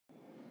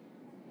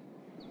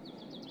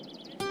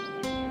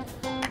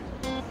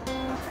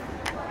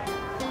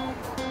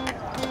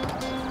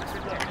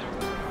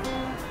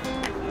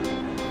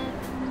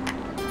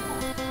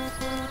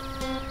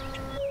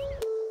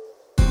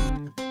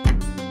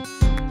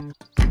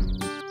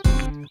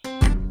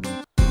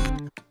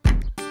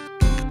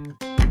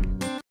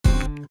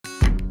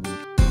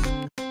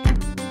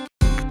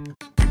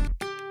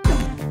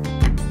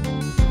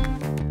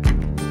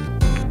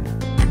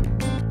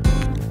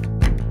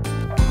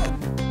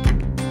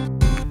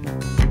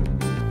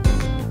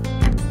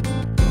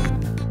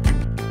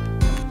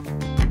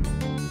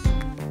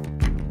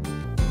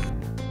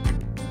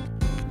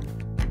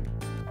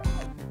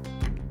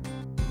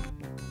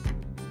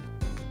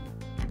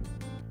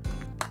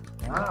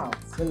Wow,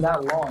 it's been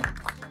that long.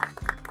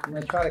 I'm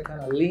gonna try to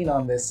kind of lean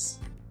on this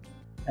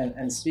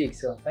and speak.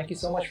 So thank you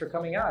so much for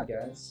coming out,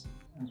 guys.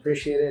 I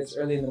appreciate it. It's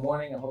early in the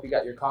morning. I hope you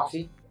got your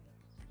coffee.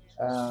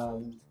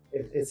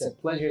 It's a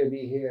pleasure to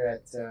be here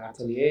at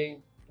Atelier.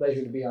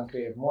 Pleasure to be on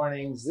Creative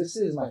Mornings. This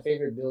is my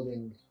favorite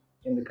building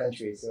in the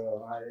country,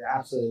 so I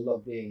absolutely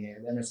love being here.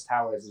 The MS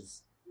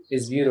Towers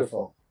is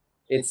beautiful.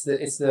 It's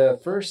the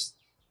first.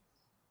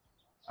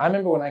 I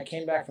remember when I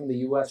came back from the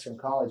U.S. from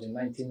college in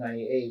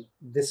 1998.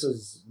 This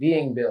was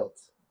being built,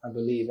 I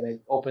believe, and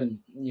it opened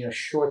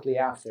shortly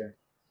after.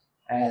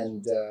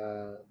 And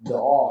the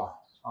awe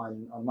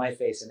on my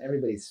face and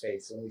everybody's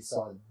face when we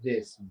saw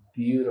this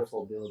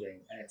beautiful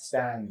building, and it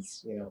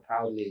stands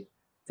proudly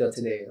till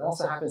today. It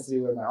also happens to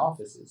be where my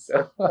office is.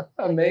 So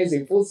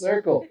amazing, full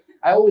circle.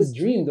 I always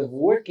dreamed of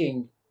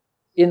working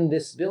in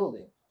this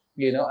building,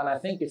 and I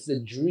think it's the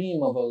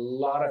dream of a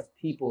lot of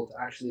people to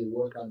actually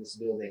work on this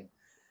building.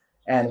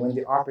 And when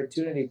the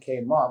opportunity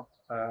came up,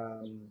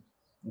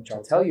 which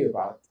I'll tell you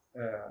about,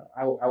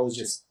 I was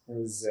just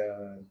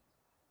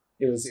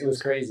it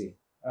was crazy.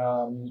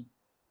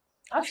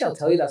 Actually, I'll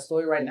tell you that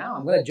story right now.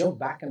 I'm going to jump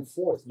back and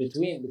forth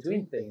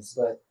between things,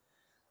 but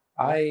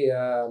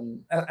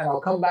and I'll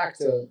come back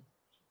to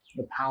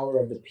the power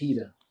of the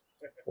pita,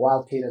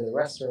 Wild Pita, the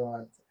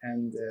restaurant,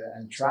 and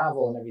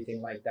travel and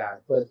everything like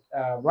that. But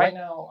right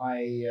now,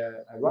 I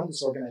run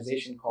this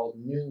organization called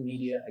New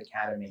Media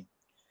Academy.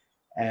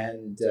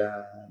 And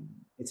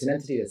it's an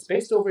entity that's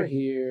based over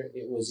here.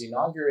 It was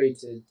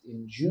inaugurated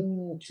in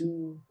June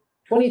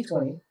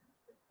 2020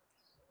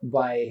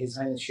 by His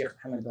Highness Sheikh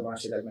Mohammed bin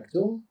Rashid Al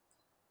Maktoum.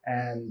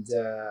 And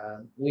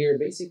we're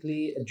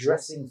basically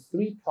addressing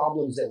 3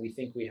 problems that we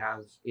think we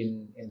have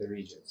in the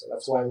region. So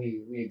that's why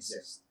we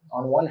exist.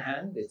 On one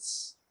hand,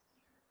 it's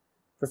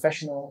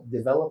professional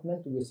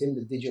development within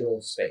the digital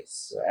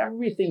space. So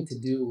everything to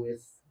do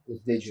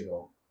with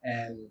digital.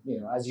 And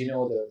as you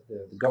know,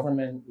 the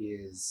government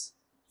is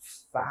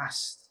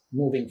fast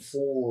moving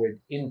forward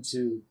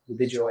into the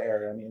digital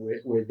era. I mean,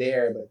 we're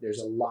there, but there's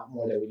a lot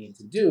more that we need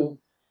to do.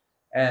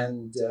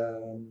 And,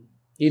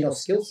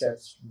 skill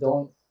sets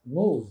don't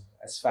move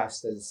as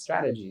fast as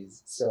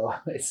strategies. So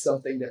it's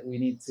something that we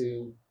need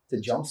to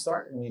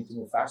jumpstart and we need to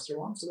move faster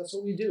on. So that's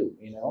what we do,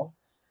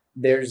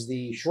 There's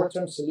the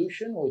short-term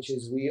solution, which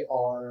is we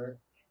are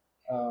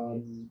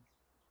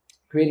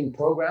creating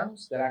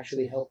programs that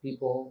actually help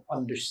people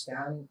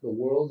understand the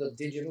world of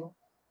digital.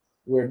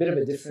 We're a bit of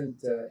a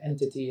different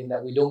entity in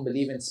that we don't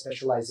believe in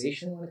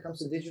specialization when it comes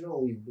to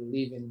digital. We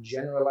believe in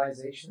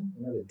generalization.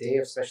 The day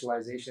of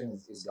specialization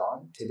is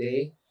gone.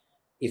 Today,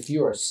 if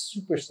you're a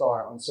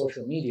superstar on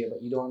social media,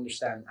 but you don't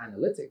understand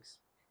analytics,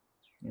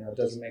 it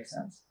doesn't make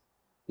sense.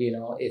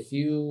 If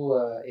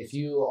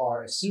you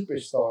are a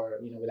superstar,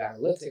 with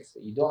analytics,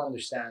 but you don't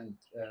understand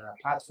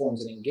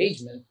platforms and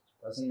engagement,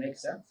 doesn't make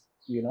sense.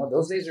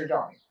 Those days are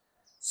gone.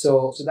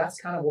 So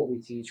that's kind of what we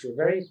teach. We're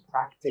very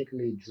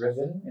practically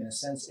driven in a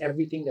sense.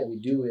 Everything that we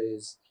do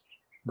is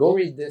go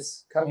read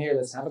this, come here,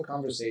 let's have a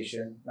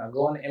conversation. Now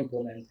go and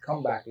implement,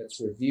 come back,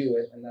 let's review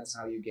it, and that's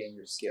how you gain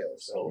your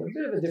skills. So we're a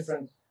bit of a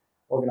different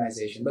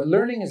organization, but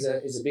learning is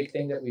a big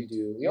thing that we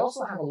do. We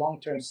also have a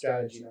long-term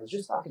strategy. I was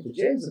just talking to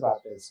James about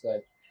this,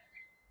 but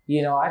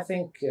I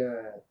think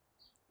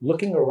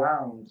looking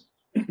around,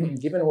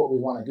 given what we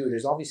want to do,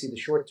 there's obviously the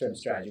short-term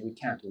strategy. We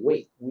can't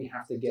wait. We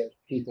have to get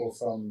people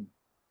from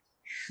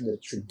the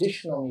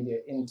traditional media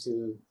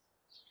into,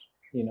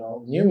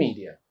 new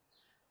media.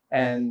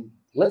 And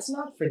let's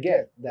not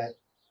forget that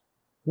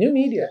new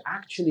media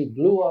actually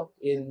blew up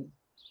in,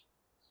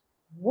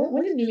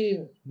 when did new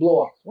media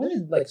blow up? When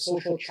did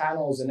social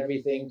channels and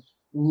everything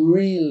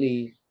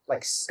really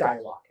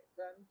skyrocket?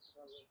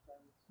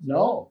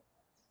 No.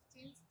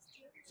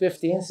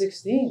 15,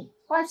 16,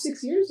 5,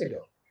 6 years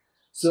ago.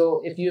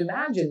 So if you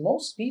imagine,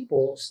 most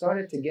people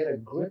started to get a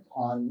grip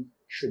on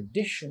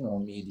traditional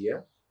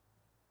media,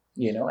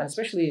 and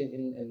especially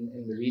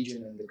in the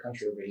region and the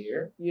country over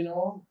here,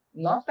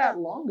 not that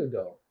long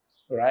ago,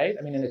 right?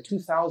 I mean, in the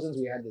 2000s,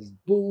 we had this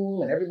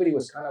boom and everybody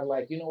was kind of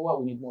like, we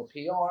need more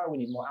PR, we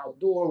need more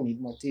outdoor, we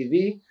need more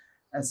TV.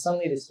 And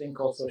suddenly this thing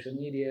called social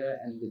media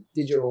and the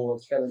digital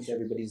world fell into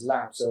everybody's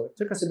lap. So it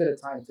took us a bit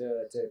of time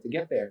to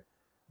get there.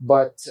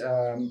 But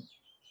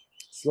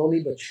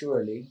slowly but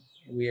surely,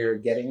 we're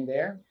getting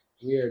there.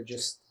 We are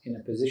just in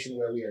a position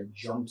where we are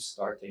jump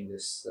starting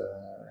this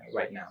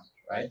right now,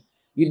 right?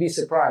 You'd be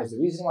surprised. The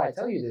reason why I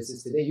tell you this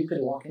is today you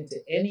could walk into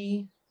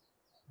any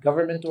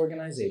government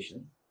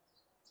organization,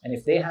 and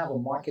if they have a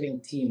marketing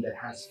team that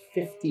has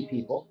 50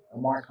 people, a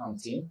Marcom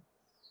team,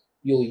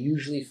 you'll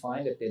usually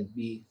find that there'd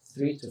be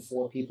 3 to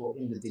 4 people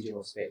in the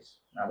digital space.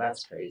 Now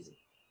that's crazy.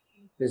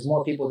 There's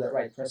more people that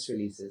write press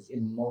releases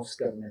in most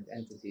government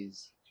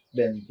entities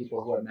than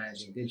people who are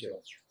managing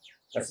digital.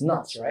 That's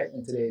nuts, right?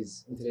 In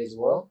today's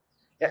world.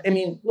 I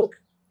mean, look,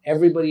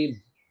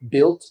 everybody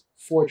built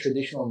for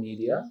traditional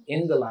media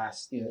in the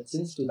last,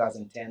 since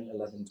 2010,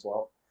 11,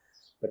 12,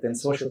 but then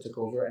social took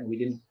over and we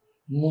didn't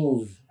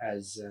move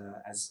as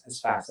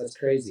fast. That's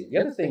crazy. The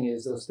other thing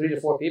is those 3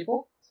 to 4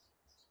 people,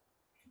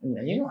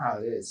 and you know how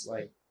it is,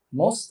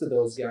 most of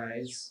those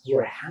guys who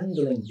are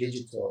handling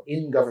digital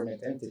in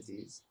government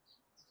entities,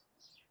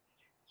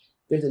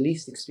 they're the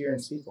least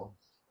experienced people.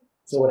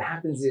 So what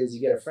happens is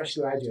you get a fresh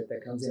graduate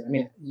that comes in. I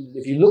mean,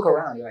 if you look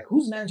around, you're like,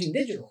 who's managing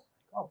digital?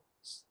 Oh,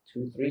 it's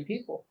 2-3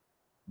 people.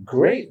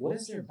 Great. What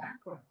is their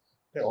background?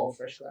 They're all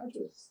fresh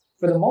graduates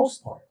for the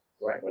most part,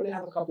 right? Or they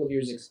have a couple of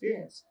years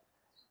experience.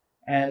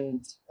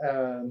 And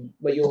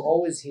but you'll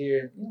always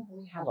hear,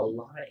 we have a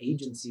lot of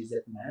agencies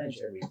that manage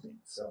everything.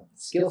 So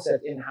skill set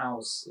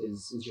in-house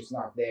is just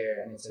not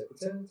there, and it's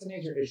a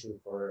major issue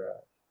for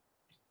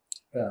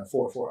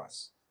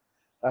us.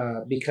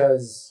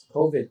 Because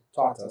COVID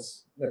taught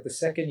us that the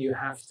second you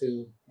have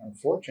to,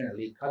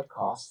 unfortunately, cut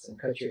costs and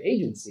cut your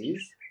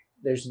agencies,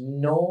 there's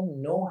no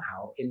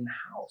know-how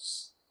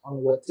in-house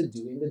on what to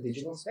do in the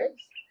digital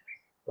space,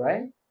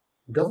 right?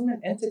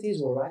 Government entities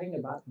were writing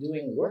about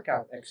doing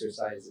workout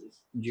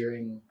exercises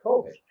during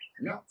COVID.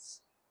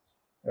 Nuts,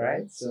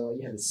 right? So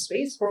you had the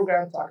space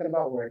program talking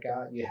about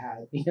workout. You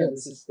had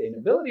the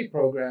sustainability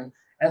program,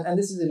 and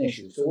this is an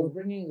issue. So we're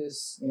bringing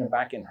this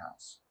back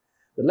in-house.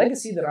 The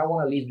legacy that I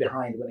want to leave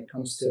behind when it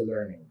comes to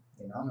learning,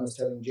 I was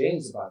telling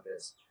James about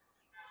this.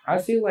 I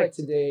feel like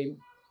today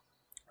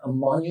a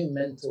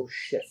monumental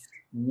shift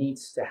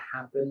needs to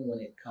happen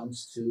when it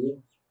comes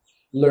to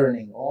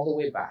learning all the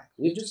way back.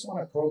 We just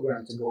want a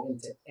program to go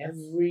into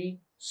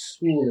every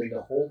school in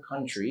the whole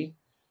country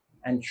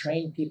and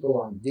train people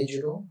on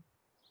digital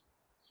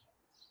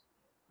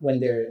when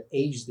they're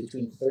aged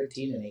between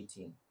 13 and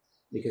 18.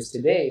 Because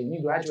today, when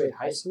you graduate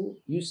high school,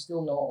 you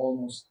still know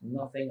almost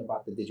nothing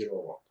about the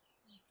digital world.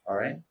 All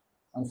right,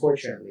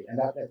 unfortunately, and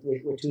that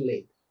we're too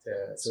late.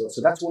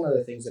 So that's one of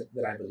the things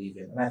that I believe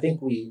in, and I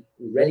think we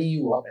ready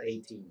you up at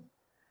 18.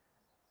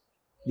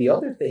 The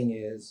other thing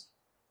is,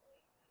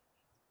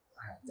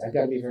 I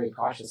got to be very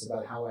cautious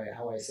about how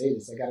I say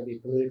this. I got to be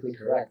politically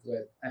correct,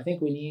 but I think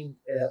we need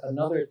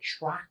another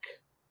track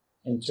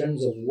in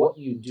terms of what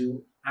you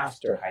do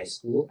after high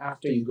school,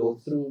 after you go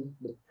through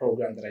the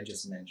program that I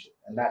just mentioned,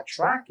 and that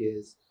track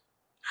is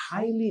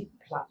highly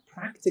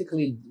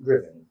practically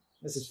driven.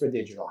 This is for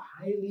digital,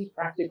 highly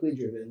practically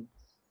driven,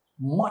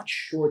 much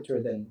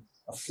shorter than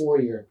a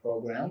 4-year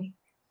program,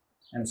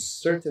 and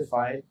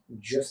certified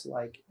just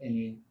like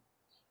any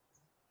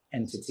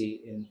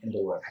entity in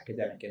the world,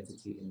 academic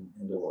entity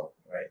in the world,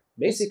 right?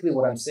 Basically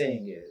what I'm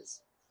saying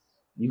is,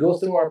 you go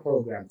through our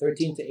program,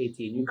 13 to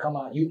 18, you come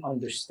out, you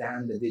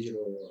understand the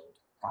digital world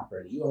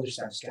properly, you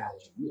understand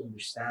strategy, you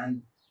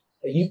understand,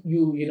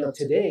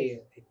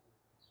 today,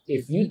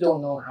 if you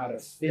don't know how to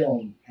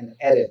film and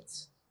edit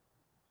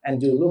and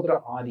do a little bit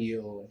of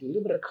audio, do a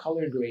little bit of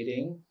color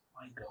grading,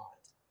 my God,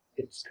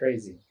 it's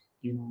crazy.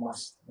 You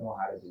must know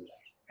how to do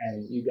that.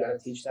 And you got to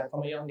teach that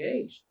from a young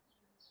age,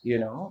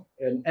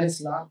 and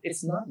it's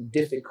not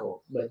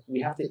difficult, but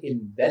we have to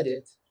embed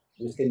it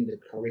within the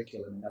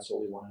curriculum. And that's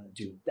what we want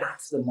to do.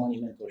 That's the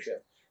monumental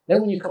shift.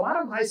 Then when you come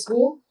out of high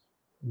school,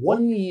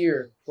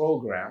 1-year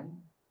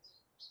program,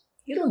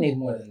 you don't need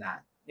more than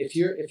that. If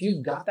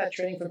you've got that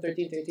training from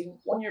 13 to 18,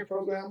 1-year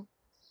program,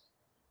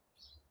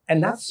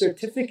 and that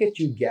certificate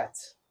you get,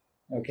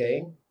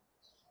 okay,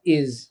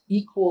 is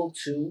equal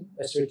to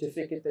a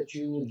certificate that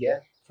you would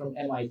get from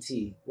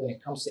MIT when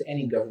it comes to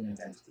any government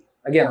entity.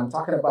 Again, I'm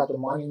talking about the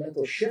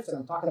monumental shift, and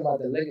I'm talking about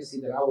the legacy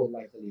that I would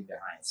like to leave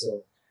behind.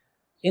 So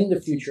in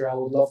the future, I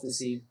would love to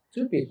see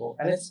 2 people,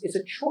 and it's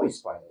a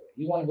choice, by the way.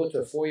 You want to go to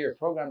a 4-year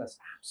program, that's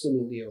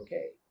absolutely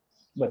okay.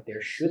 But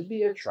there should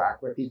be a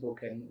track where people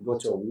can go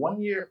to a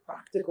 1-year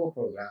practical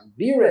program,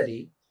 be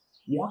ready,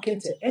 walk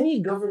into any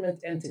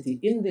government entity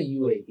in the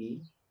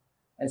UAE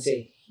and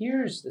say,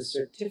 here's the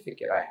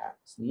certificate I have.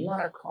 It's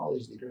not a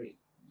college degree.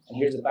 And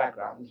here's the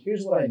background. And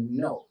here's what I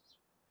know.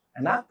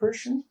 And that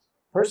person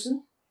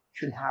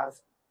should have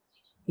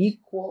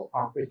equal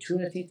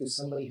opportunity to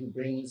somebody who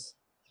brings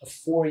a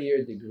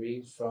 4-year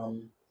degree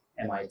from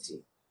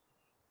MIT.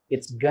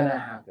 It's gonna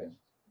happen.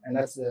 And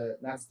that's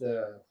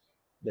the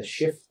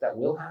shift that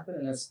will happen.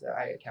 And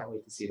I can't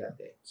wait to see that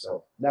day.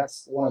 So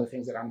that's one of the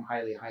things that I'm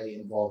highly, highly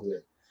involved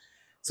with.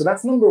 So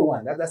that's number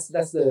one. That's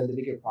the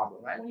bigger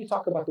problem, right? When you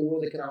talk about the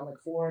World Economic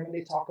Forum and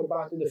they talk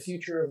about the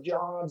future of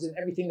jobs and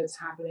everything that's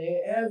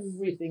happening,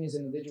 everything is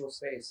in the digital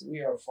space. We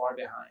are far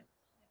behind.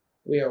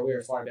 We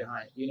are far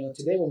behind.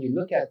 Today when you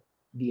look at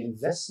the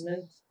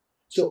investment,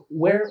 so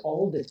where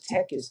all the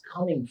tech is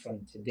coming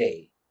from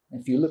today,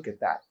 if you look at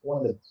that, one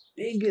of the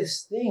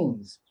biggest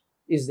things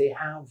is they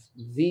have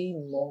the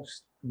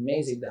most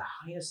amazing, the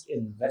highest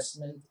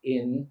investment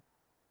in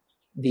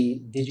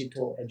the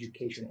digital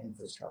education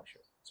infrastructure.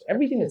 So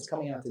everything that's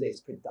coming out today is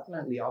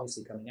predominantly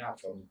obviously coming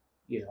out from,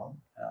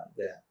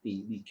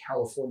 the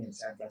California and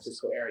San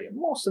Francisco area.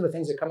 Most of the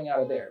things are coming out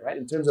of there, right,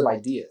 in terms of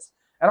ideas.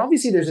 And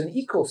obviously there's an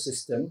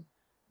ecosystem,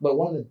 but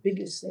one of the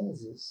biggest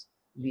things is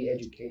the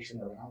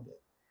education around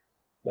it.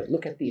 But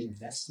look at the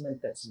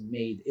investment that's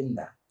made in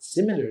that.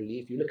 Similarly,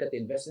 if you look at the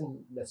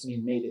investment that's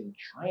being made in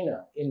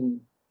China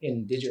in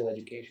digital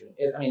education,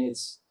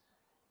 it's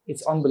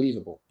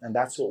unbelievable. And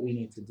that's what we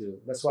need to do.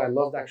 That's why I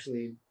loved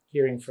actually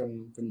hearing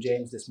from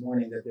James this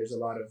morning that there's a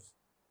lot of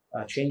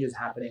changes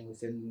happening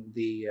within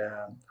the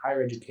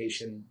higher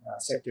education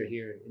sector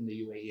here in the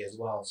UAE as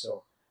well.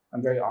 So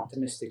I'm very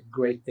optimistic.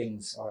 Great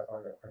things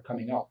are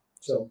coming up.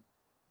 So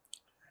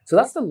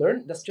that's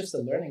just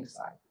the learning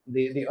side.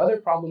 The other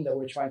problem that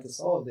we're trying to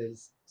solve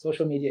is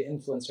social media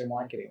influencer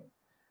marketing.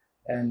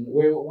 And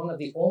we're one of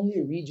the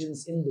only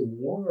regions in the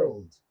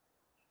world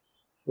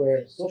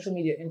where social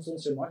media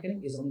influencer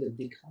marketing is on the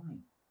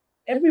decline.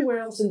 Everywhere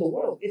else in the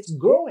world, it's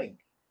growing.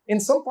 In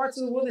some parts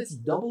of the world, it's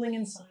doubling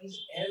in size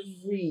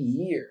every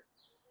year.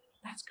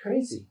 That's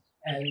crazy.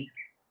 And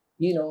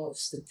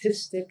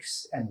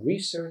statistics and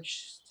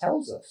research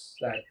tells us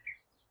that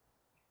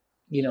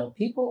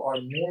people are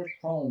more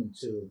prone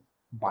to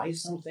buy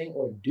something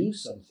or do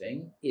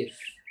something if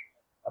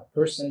a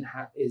person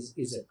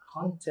is a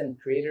content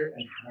creator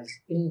and has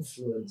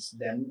influenced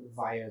them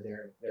via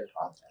their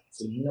content.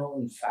 It's a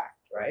known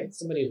fact, right?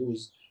 Somebody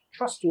who's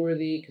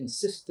trustworthy,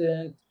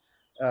 consistent,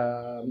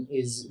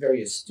 is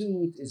very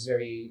astute, is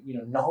very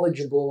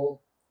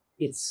knowledgeable.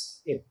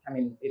 It's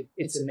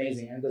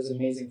amazing and does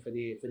amazing for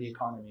the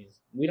economies.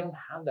 We don't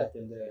have that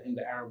in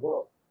the Arab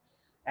world,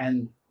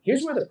 and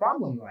here's where the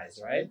problem lies,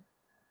 right?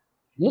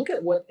 Look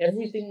at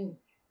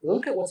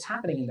what's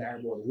happening in the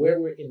Arab world, where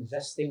we're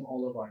investing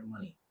all of our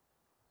money.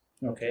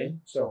 Okay,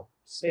 so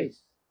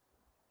space,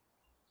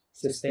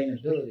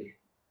 sustainability,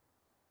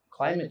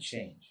 climate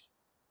change,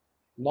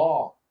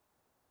 law,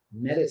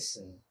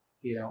 medicine,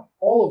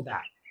 all of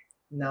that.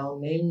 Now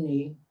name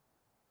me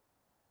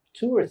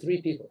 2 or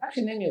 3 people,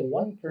 actually name me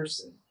one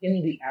person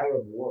in the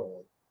Arab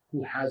world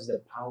who has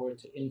the power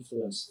to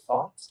influence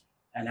thought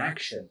and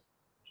action.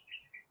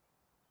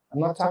 I'm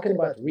not talking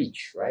about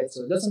reach, right?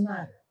 So it doesn't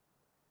matter.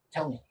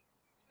 Tell me.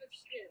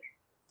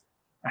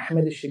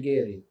 Ahmed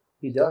al-Shagiri,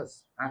 he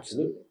does,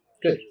 absolutely.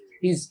 Good.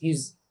 He's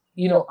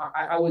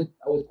I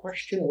would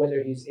question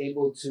whether he's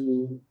able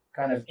to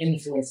kind of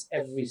influence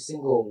every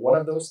single one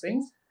of those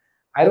things.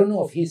 I don't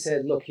know if he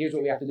said, look, here's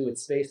what we have to do with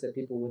space, that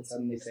people would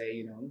suddenly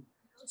say,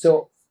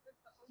 So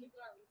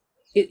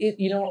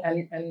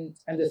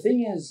and the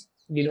thing is,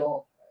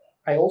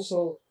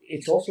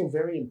 it's also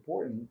very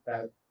important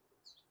that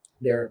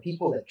there are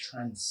people that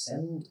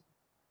transcend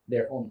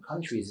their own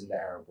countries in the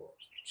Arab world.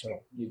 So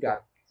you've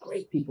got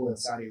great people in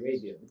Saudi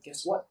Arabia, but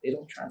guess what? They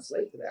don't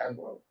translate to the Arab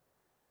world.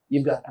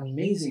 You've got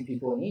amazing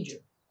people in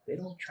Egypt. They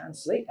don't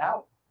translate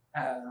out.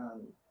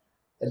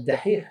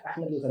 Dahih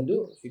Ahmed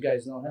Al-Ghandour, if you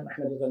guys know him,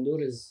 Ahmed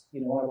Al-Ghandour is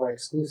one of our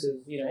exclusive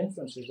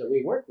influencers that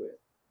we work with.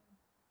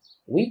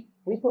 We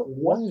put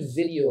one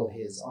video of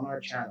his on our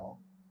channel.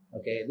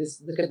 Okay,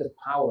 look at the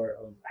power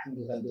of Ahmed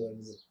Al-Ghandour.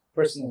 He's a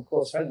personal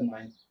close friend of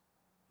mine.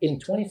 In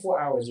 24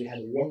 hours, we had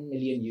 1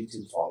 million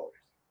YouTube followers.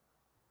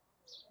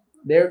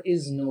 There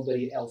is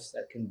nobody else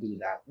that can do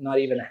that. Not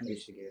even Ahmed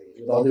al-Shagiri,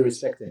 with all due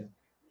respect to him.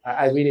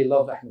 I really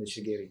love Ahmed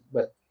al-Shagiri,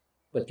 but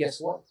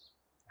guess what?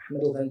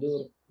 Ahmed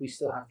al-Ghandour, we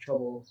still have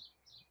trouble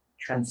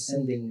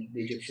transcending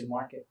the Egyptian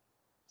market,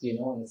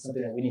 and it's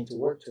something that we need to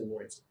work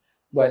towards.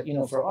 But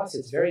for us,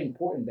 it's very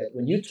important that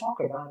when you talk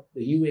about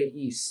the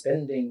UAE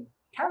spending,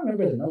 I can't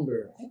remember the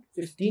number, I think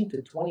 15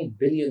 to 20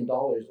 billion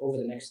dollars over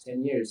the next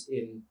 10 years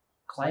in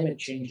climate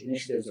change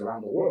initiatives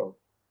around the world.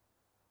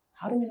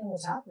 How do we know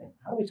what's happening?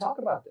 How do we talk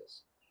about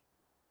this?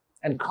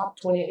 And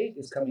COP28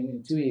 is coming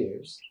in 2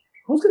 years.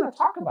 Who's going to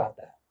talk about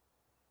that?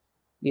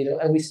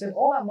 And we spend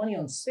all that money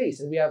on space,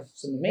 and we have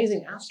some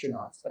amazing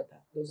astronauts, but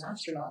those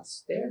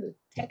astronauts, they're the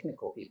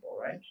technical people,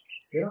 right?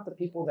 They're not the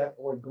people that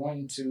are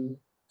going to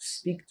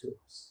speak to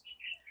us.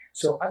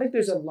 So I think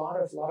there's a lot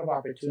of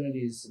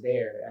opportunities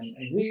there, and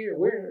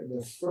we're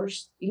the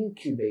first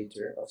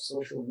incubator of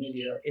social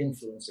media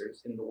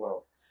influencers in the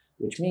world,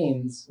 which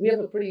means we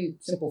have a pretty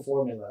simple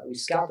formula. We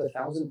scout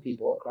 1,000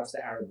 people across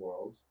the Arab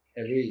world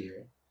every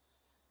year.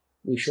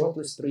 We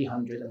shortlist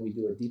 300 and we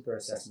do a deeper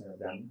assessment of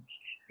them.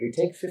 We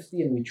take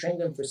 50 and we train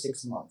them for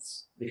 6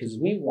 months because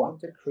we want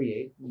to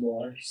create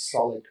more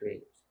solid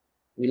creators.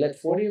 We let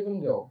 40 of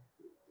them go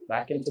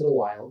back into the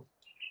wild,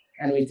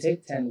 and we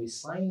take 10, we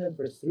sign them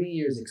for 3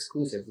 years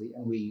exclusively,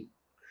 and we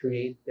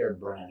create their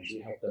brands.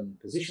 We help them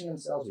position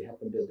themselves, we help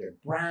them build their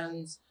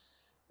brands,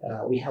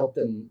 we help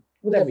them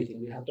with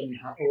everything. We help them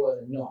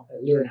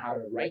learn how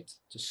to write,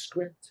 to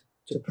script,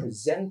 to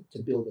present,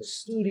 to build a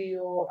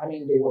studio. I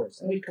mean, the works,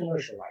 and we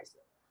commercialize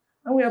them.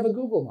 And we have a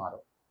Google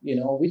model.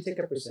 We take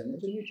a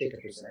percentage and you take a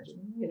percentage,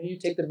 and you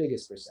take the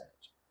biggest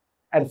percentage.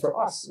 And for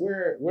us,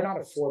 we're not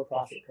a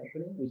for-profit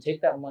company. We take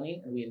that money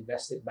and we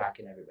invest it back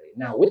in everybody.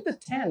 Now, with the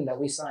 10 that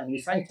we sign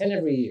 10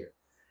 every year.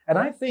 And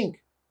I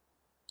think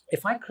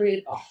if I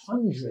create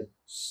 100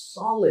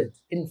 solid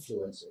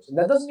influencers, and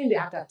that doesn't mean they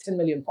have to have 10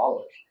 million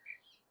followers.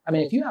 I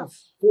mean, if you have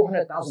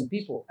 400,000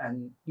 people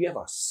and you have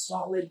a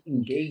solid,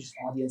 engaged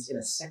audience in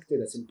a sector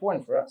that's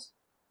important for us,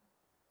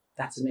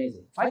 that's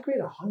amazing. If I create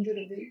 100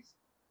 of these,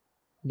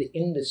 the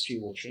industry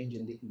will change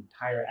in the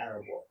entire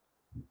Arab world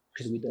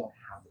because we don't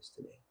have this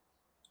today.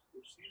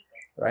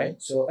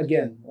 Right? So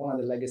again, one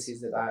of the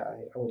legacies that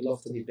I would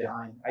love to leave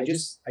behind. I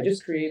just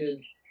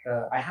created,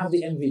 I have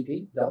the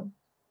MVP done.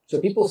 So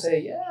people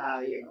say,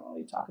 yeah,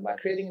 you talk about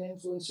creating an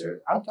influencer.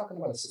 I'm talking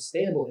about a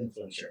sustainable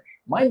influencer.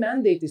 My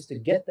mandate is to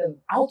get them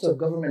out of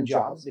government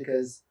jobs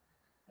because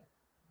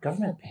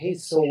government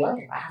pays so well.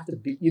 I have to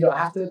be, I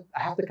have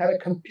to kind of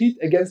compete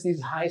against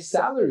these high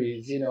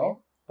salaries,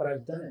 but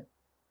I've done it.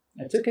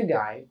 I took a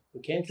guy who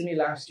came to me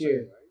last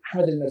year,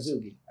 Ahmed Al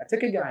Marzougi. I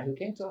took a guy who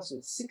came to us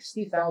with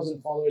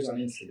 60,000 followers on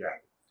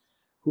Instagram,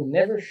 who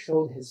never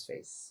showed his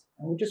face,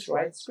 and would just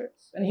write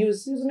scripts. And he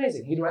was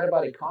amazing. He'd write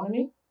about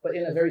economy, but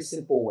in a very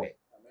simple way.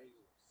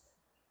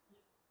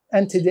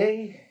 And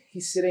today,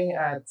 he's sitting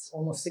at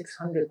almost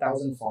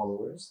 600,000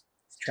 followers.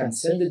 He's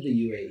transcended the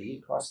UAE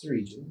across the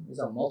region. He's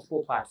on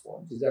multiple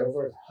platforms. He's got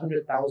over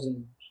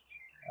 100,000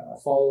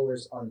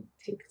 followers on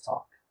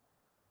TikTok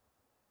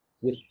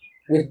with,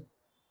 with,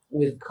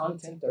 with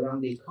content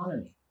around the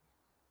economy.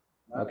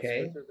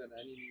 Okay.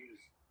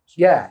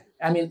 Yeah,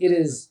 I mean it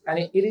is, and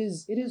it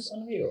is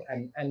unreal,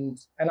 and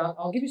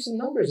I'll give you some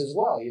numbers as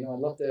well. I'd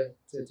love to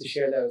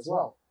share that as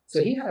well.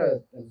 So he had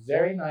a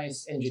very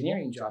nice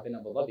engineering job in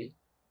Abu Dhabi,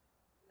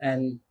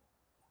 and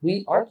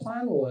our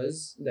plan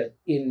was that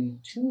in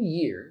 2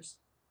 years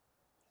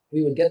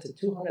we would get to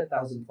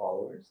 200,000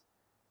 followers,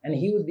 and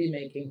he would be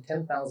making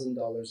 $10,000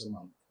 a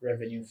month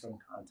revenue from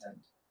content.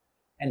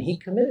 And he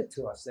committed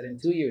to us that in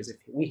 2 years, if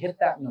we hit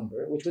that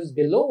number, which was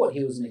below what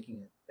he was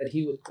making, that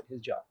he would quit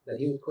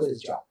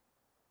his job.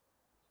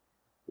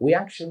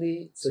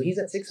 So he's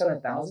at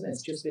 600,000.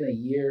 It's just been a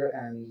year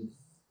and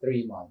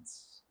 3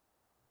 months.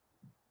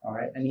 All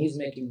right. And he's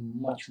making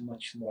much,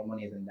 much more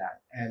money than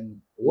that.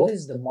 And what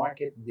is the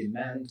market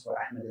demand for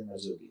Ahmed Al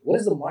Marzougi? What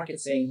is the market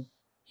saying?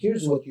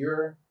 Here's what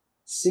your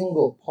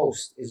single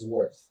post is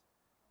worth.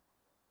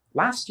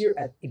 Last year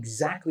at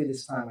exactly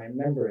this time, I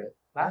remember it.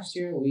 Last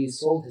year, we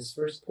sold his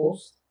first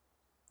post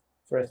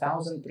for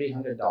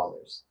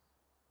 $1,300.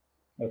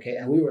 Okay.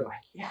 And we were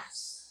like,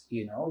 yes,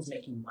 he's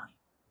making money.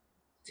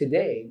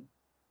 Today,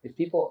 if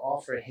people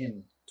offer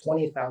him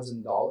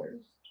 $20,000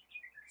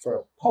 for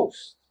a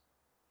post,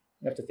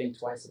 you have to think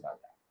twice about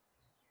that.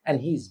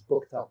 And he's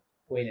booked up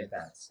way in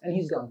advance. And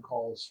he's gotten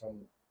calls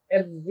from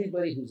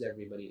everybody who's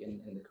everybody in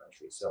the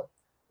country. So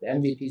the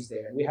MVP's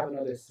there. And we have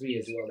another 3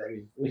 as well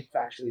that we've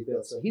actually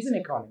built. So he's in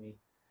economy.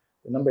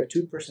 The number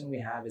 2 person we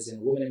have is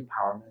in women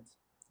empowerment.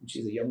 And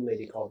she's a young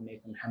lady called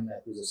Maytha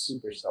Muhammad, who's a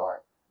superstar,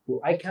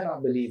 who I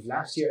cannot believe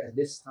last year at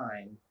this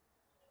time,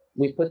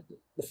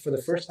 for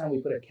the first time, we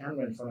put a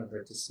camera in front of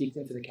her to speak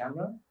into the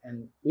camera,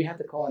 and we had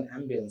to call an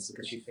ambulance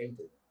because she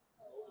fainted.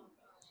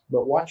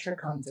 But watch her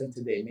content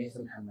today, Maytha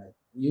Muhammad.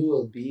 You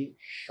will be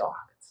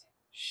shocked.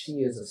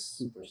 She is a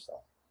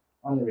superstar.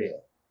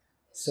 Unreal.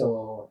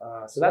 So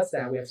that's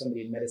that. We have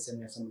somebody in medicine,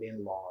 we have somebody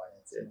in law,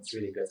 and it's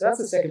really good. So that's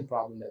the second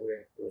problem that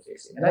we're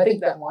facing. And I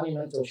think that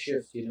monumental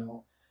shift,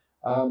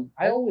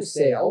 I always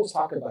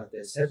talk about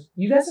this.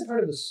 You guys have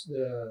heard of this?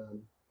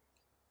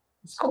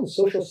 It's called the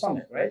Social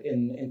Summit, right?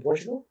 In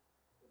Portugal?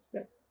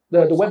 Yeah.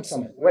 The Web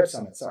Summit. Web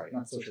Summit, sorry,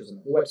 not Social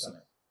Summit, the Web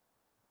Summit.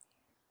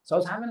 So I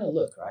was having a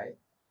look, right?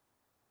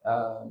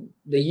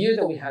 The year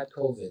that we had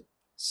COVID,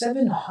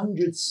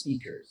 700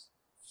 speakers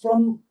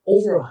from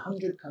over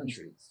 100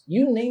 countries.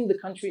 You name the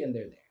country and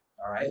they're there,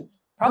 all right?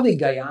 Probably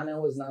Guyana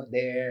was not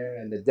there,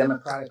 and the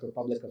Democratic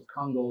Republic of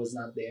Congo was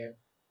not there.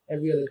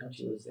 Every other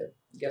country was there.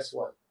 Guess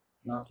what?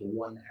 Not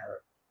one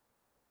Arab.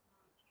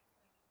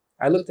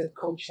 I looked at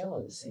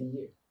Coachella the same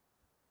year,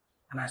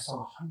 and I saw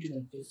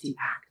 150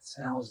 acts,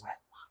 and I was like,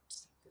 wow,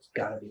 there's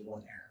gotta be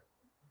one Arab.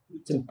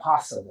 It's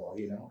impossible,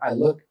 I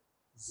look,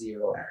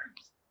 0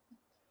 Arabs.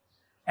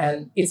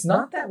 And it's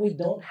not that we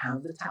don't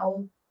have the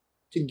talent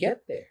to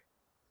get there.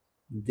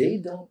 They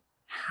don't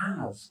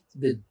have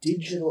the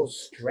digital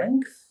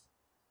strength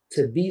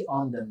to be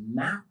on the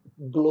map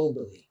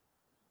globally.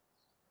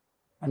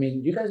 I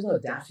mean, you guys know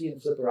Daffy and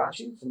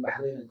Flipperachi from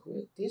Bahrain and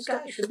Kuwait? These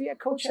guys should be at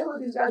Coachella.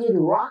 These guys would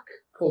rock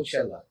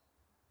Coachella.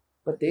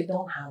 But they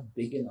don't have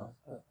big enough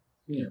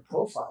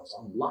profiles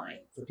online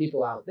for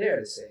people out there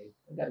to say,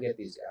 we got to get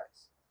these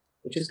guys.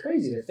 Which is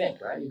crazy to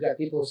think, right? You've got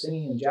people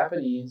singing in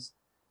Japanese,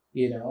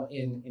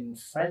 in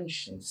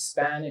French, in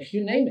Spanish,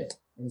 you name it,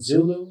 in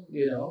Zulu,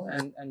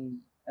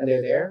 and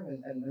they're there,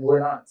 and we're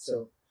not.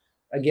 So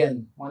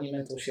again,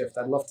 monumental shift.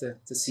 I'd love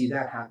to see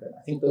that happen.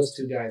 I think those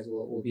 2 guys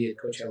will be at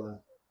Coachella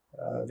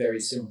very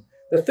soon.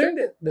 The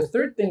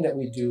third thing that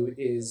we do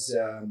is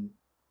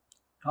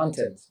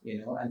content,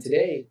 and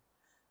today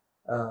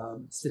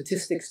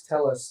statistics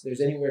tell us there's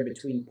anywhere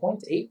between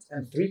 0.8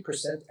 and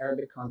 3%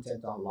 Arabic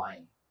content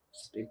online.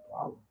 It's a big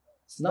problem.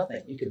 It's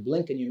nothing. You could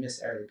blink and you miss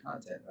Arabic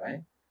content,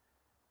 right?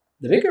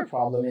 The bigger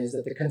problem is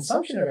that the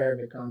consumption of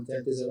Arabic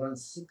content is around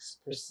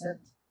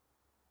 6%.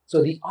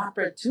 So the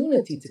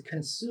opportunity to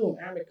consume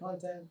Arabic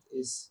content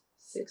is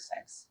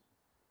 6x.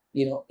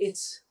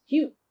 It's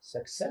huge.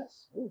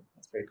 Success. Ooh,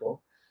 that's pretty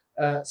cool.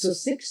 So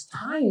 6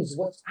 times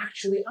what's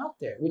actually out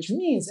there, which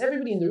means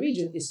everybody in the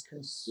region is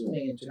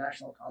consuming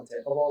international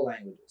content of all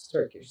languages,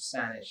 Turkish,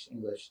 Spanish,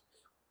 English.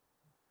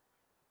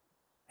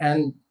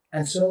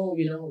 And so,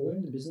 we're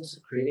in the business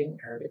of creating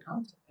Arabic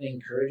content and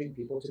encouraging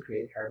people to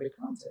create Arabic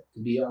content,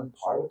 to be on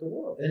par with the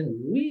world.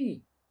 And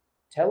we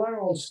tell our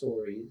own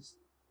stories.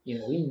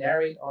 We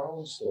narrate our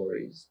own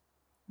stories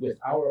with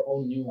our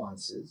own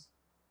nuances.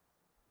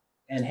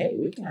 And hey,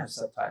 we can have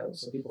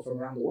subtitles so people from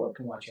around the world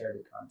can watch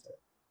Arabic content.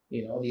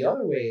 The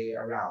other way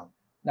around.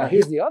 Now,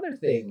 here's the other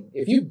thing.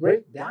 If you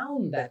break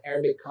down that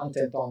Arabic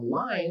content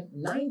online,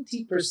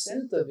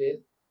 90% of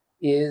it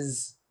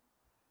is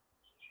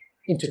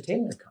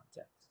entertainment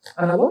content.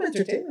 And I love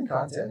entertainment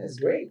content. It's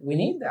great. We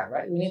need that,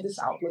 right? We need this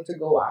outlet to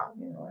go out.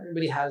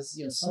 Everybody has,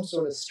 some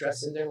sort of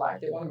stress in their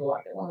life. They want to go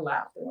out. They want to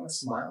laugh. They want to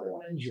smile. They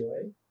want to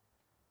enjoy.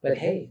 But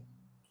hey,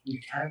 you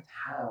can't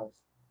have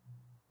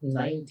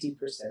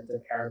 90%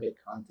 of Arabic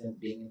content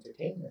being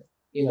entertainment.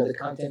 The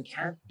content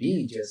can't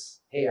be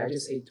just, hey, I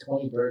just ate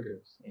 20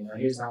 burgers.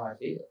 Here's how I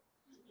feel.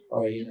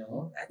 Or,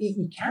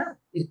 it can't.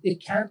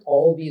 It can't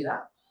all be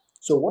that.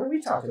 So what are we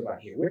talking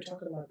about here? We're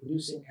talking about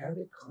producing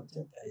Arabic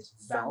content that is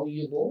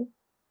valuable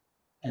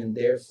and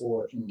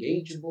therefore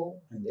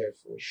engageable and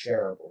therefore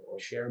shareable, or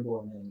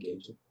shareable and then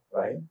engageable,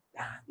 right?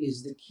 That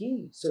is the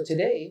key. So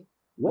today,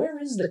 where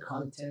is the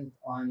content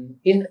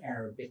in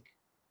Arabic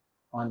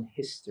on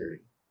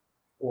history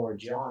or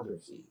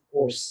geography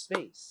or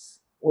space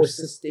or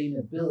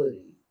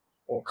sustainability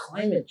or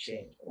climate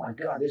change? Oh my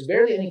God, there's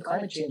barely any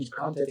climate change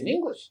content in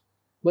English,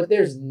 but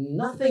there's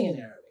nothing in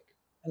Arabic.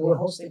 And we're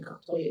hosting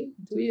COP28 in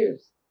 2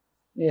 years.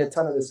 A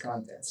ton of this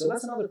content. So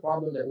that's another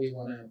problem that we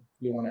want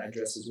to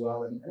address as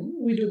well. And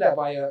we do that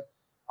via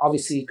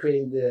obviously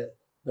creating the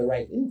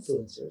right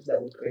influencers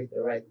that would create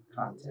the right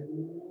content.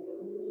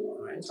 All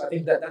right. So I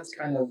think that's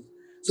kind of,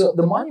 so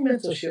the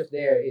monumental shift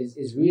there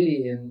is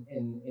really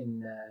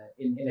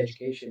in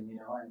education,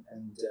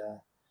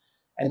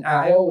 and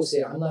I always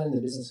say I'm not in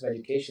the business of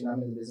education.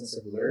 I'm in the business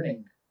of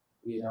learning,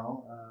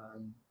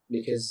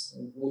 because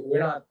we're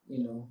not,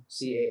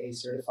 CAA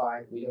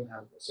certified. We don't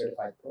have a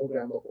certified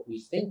program, but what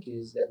we think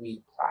is that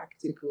we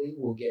practically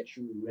will get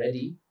you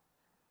ready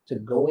to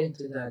go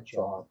into that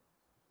job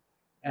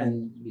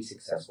and be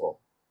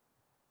successful.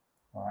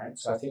 All right,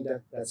 so I think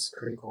that's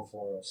critical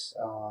for us.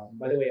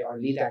 By the way, our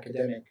lead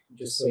academic,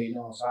 just so you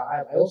know, so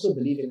I also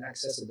believe in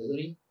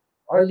accessibility.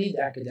 Our lead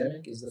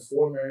academic is the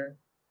former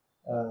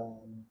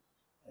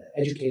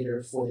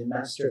educator for the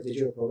Master of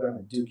Digital program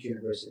at Duke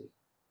University.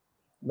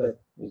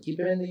 But we keep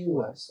it in the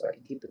US so I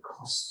can keep the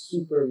cost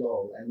super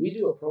low. And we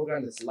do a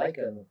program that's like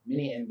a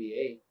mini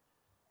MBA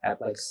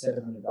at like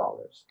 $700.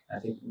 I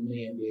think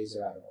mini MBAs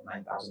are, I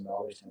don't know,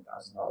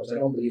 $9,000, $10,000. I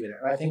don't believe in it.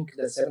 I think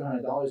that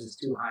 $700 is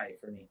too high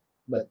for me,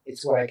 but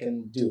it's what I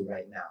can do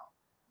right now.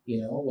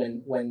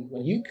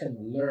 When you can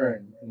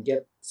learn and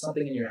get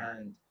something in your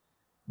hand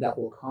that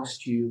will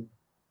cost you,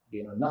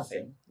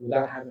 nothing,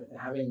 without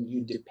having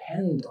you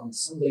depend on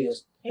somebody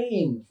else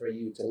paying for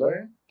you to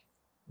learn,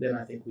 then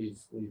I think we've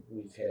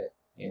hit it.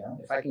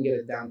 If I can get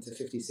it down to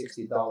 $50,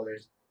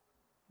 $60,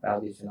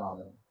 that'll be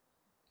phenomenal.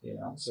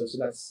 So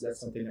that's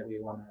something that we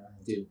want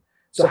to do.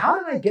 So how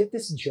did I get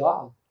this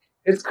job?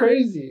 It's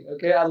crazy.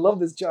 Okay, I love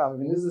this job. I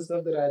mean, this is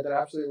stuff that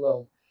I absolutely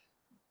love.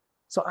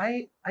 So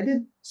I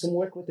did some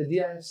work with the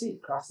DIFC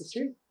across the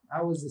street.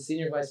 I was the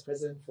senior vice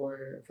president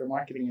for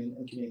marketing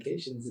and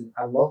communications, and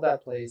I love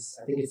that place.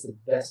 I think it's the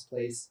best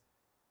place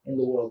in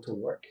the world to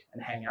work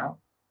and hang out.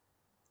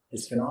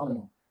 It's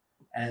phenomenal.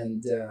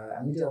 And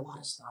we did a lot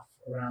of stuff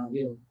around,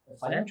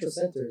 financial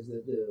centers.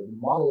 The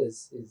model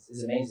is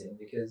amazing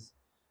because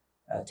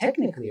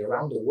technically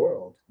around the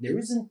world, there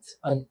isn't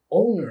an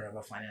owner of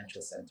a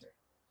financial center,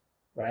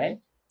 right?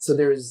 So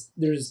there's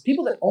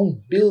people that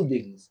own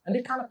buildings, and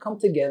they kind of come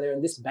together,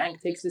 and this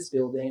bank takes this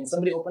building,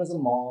 somebody opens a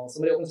mall,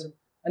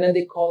 and then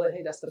they call it,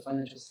 hey, that's the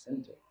financial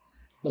center.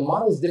 The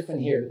model is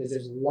different here because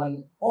there's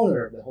one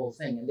owner of the whole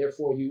thing, and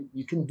therefore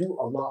you can do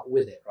a lot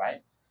with it,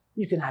 right?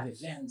 You can have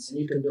events, and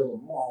you can build a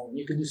mall, and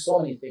you can do so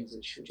many things,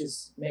 which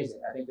is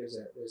amazing. I think there's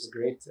a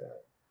great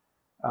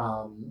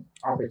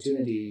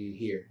opportunity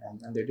here,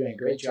 and they're doing a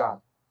great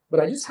job. But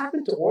I just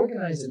happened to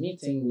organize a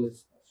meeting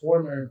with a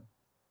former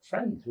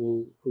friend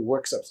who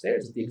works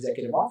upstairs at the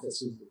executive office,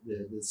 who's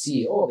the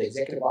CEO of the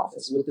executive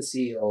office with the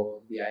CEO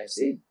of the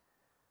IFC.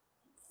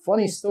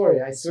 Funny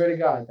story, I swear to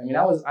God. I mean,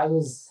 I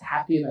was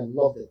happy and I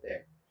loved it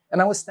there.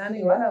 And I was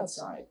standing right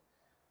outside.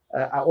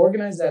 I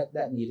organized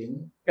that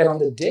meeting, and on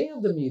the day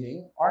of the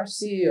meeting, our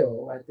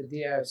CEO at the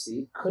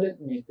DIFC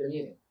couldn't make the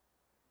meeting.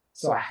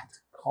 So I had to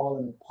call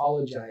and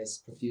apologize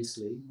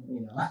profusely,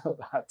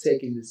 about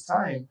taking this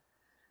time.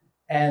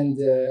 And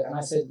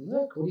I said,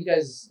 look, what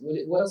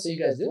else are you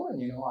guys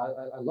doing?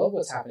 I love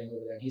what's happening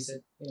over there. And he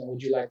said,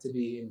 would you like to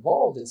be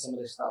involved in some of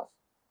this stuff?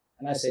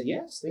 And I said,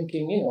 yes,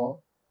 thinking,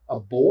 a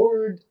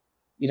board,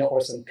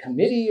 or some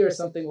committee or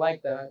something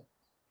like that.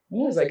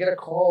 As I get a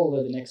call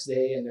the next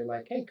day, and they're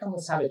like, hey, come,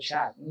 let's have a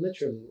chat. And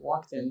literally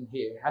walked in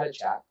here, had a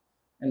chat.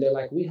 And they're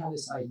like, we have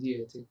this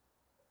idea to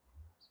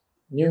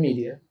new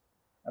media.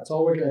 That's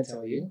all we're going to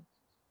tell you.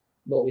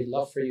 But we'd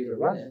love for you to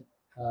run it.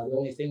 The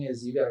only thing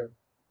is you got to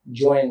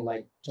join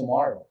like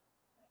tomorrow.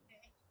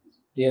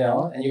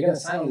 And you're going to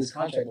sign on this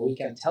contract, but we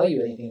can't tell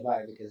you anything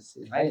about it because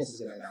His Highness is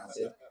going to announce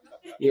it.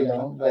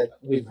 But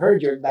we've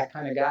heard you're that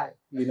kind of guy,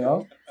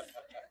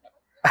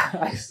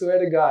 I swear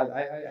to God,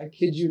 I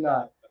kid you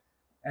not.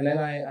 And then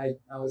I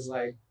was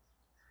like,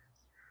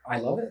 I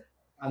love it.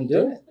 I'm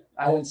doing it.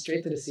 I went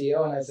straight to the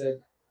CEO and I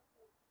said,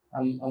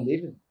 I'm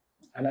leaving.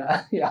 And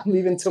yeah, I'm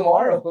leaving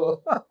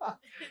tomorrow.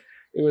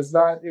 It was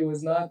not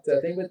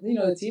a thing, but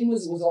the team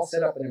was all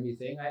set up and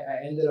everything.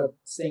 I ended up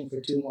staying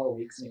for 2 more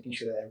weeks, making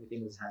sure that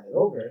everything was handed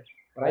over.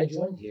 But I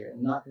joined here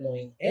not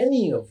knowing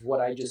any of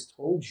what I just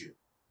told you,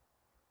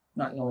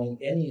 not knowing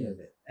any of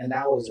it. And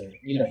that was a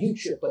huge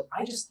shift. But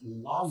I just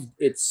loved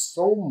it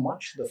so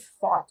much, the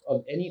thought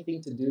of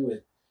anything to do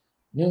with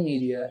new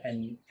media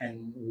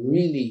and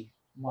really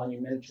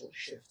monumental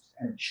shifts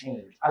and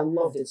change. I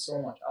loved it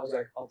so much. I was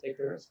like, I'll take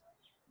the risk.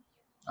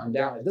 I'm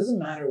down. It doesn't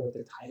matter what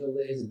the title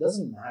is. It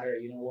doesn't matter,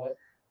 you know what?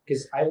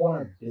 Because I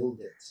want to build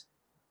it,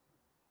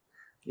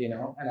 and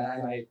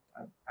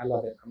I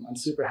love it. I'm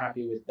super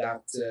happy with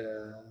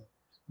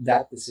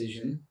that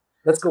decision.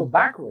 Let's go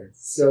backwards.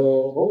 So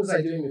what was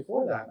I doing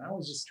before that? I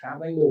was just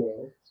traveling the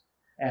world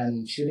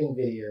and shooting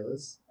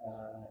videos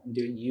and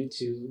doing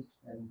YouTube,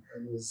 and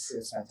it was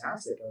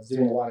fantastic. I was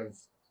doing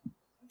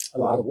a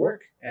lot of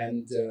work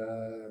and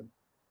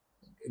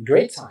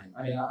great time.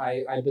 I mean,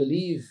 I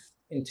believe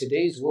in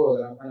today's world,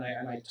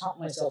 and I taught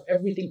myself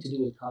everything to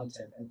do with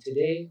content. And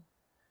today,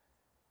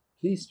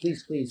 please,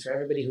 please, please, for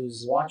everybody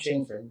who's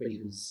watching, for everybody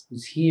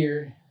who's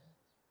here,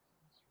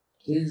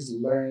 please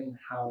learn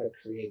how to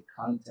create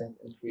content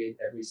and create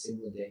every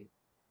single day.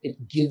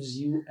 It gives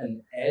you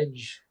an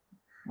edge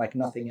like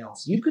nothing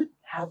else. You could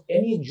have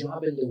any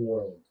job in the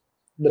world,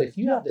 but if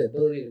you have the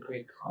ability to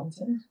create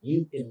content,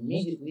 you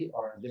immediately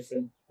are on a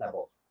different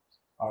level.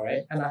 All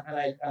right, and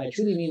I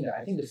truly mean that.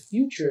 I think the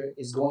future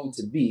is going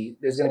to be,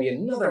 there's going to be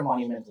another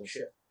monumental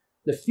shift.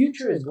 The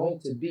future is going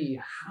to be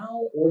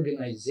how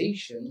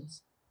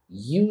organizations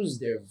use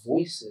their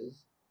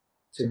voices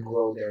to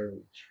grow their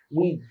reach.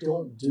 We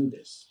don't do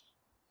this.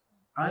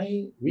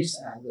 I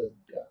recently have a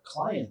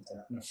client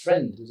and a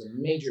friend who's a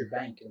major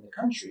bank in the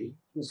country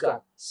who's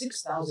got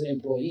 6,000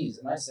 employees,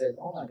 and I said,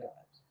 oh my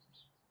God,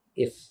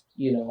 if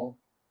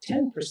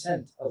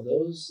 10% of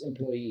those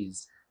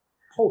employees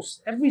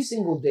post every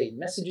single day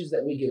messages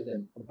that we give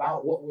them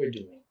about what we're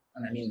doing,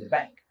 and I mean the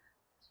bank,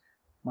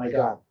 my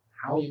God,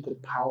 how you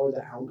could power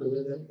the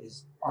algorithm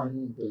is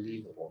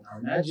unbelievable. Now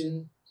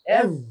imagine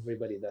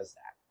everybody does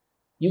that.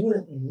 You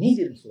wouldn't need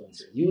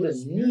influencers. You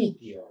wouldn't need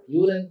PR.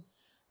 You wouldn't.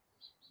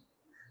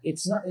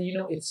 It's not.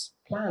 It's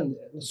planned.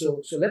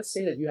 So let's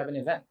say that you have an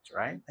event,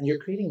 right? And you're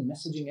creating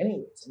messaging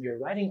anyways, and you're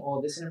writing all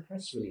this in a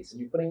press release,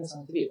 and you're putting this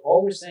on TV.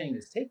 All we're saying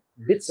is take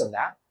bits of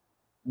that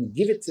and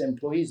give it to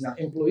employees. Now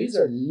employees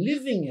are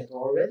living it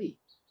already,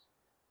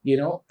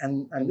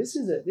 and this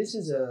is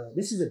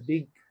a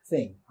big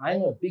thing.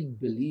 I'm a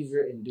big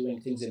believer in doing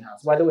things in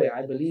house. By the way,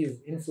 I believe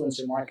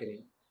influencer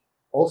marketing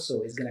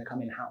also is going to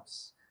come in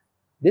house.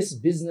 This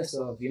business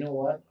of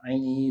I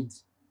need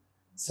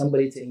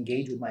somebody to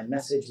engage with my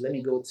message. Let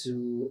me go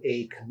to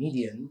a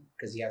comedian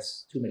because he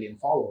has 2 million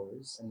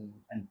followers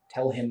and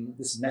tell him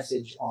this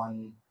message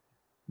on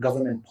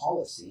government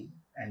policy,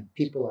 and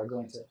people are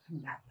going to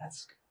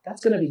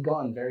that's going to be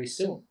gone very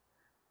soon.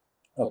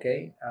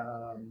 Okay.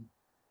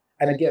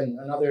 And again,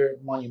 another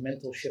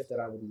monumental shift that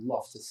I would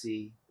love to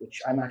see,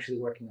 which I'm actually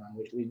working on,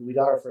 which we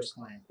got our first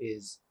client,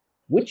 is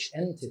which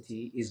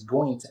entity is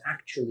going to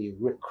actually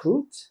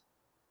recruit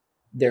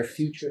their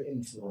future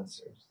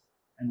influencers,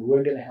 and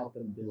we're going to help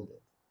them build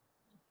it.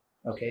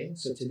 Okay,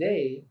 so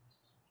today,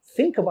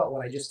 think about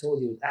what I just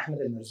told you with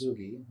Ahmed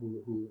Al-Marzougi,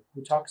 who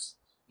talks,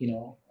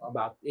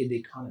 about the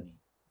economy.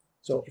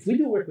 So if we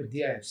do work with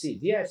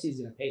DIFC is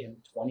going to pay him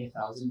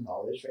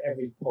 $20,000 for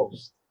every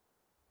post.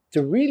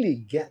 To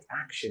really get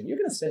action, you're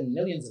going to spend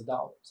millions of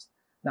dollars.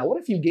 Now,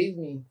 what if you gave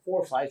me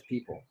 4 or 5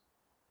 people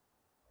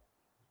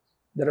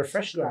that are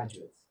fresh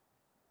graduates,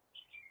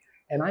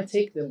 and I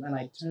take them and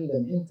I turn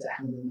them into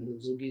Ahmed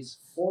Al-Marzougi's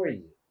for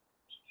you,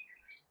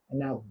 and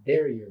now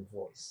they're your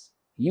voice?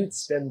 You'd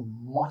spend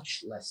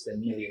much less than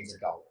millions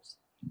of dollars.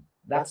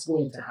 That's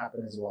going to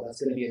happen as well.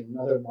 That's going to be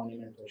another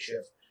monumental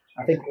shift.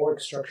 I think org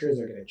structures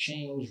are going to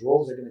change,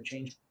 roles are going to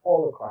change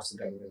all across the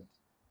government,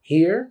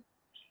 here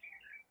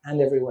and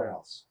everywhere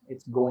else.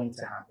 It's going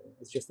to happen.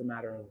 It's just a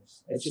matter of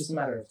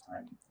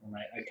time, and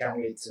I can't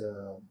wait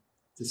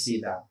to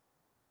see that.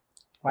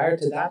 Prior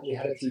to that, we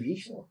had a TV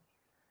show.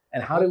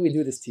 And how did we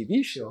do this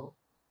TV show?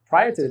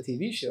 Prior to the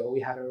TV show,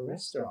 we had a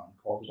restaurant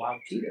called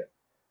Wild Peter.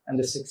 And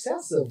the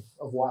success of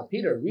Wild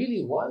Peter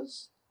really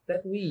was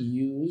that we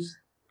used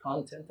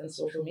content and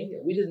social media.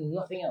 We did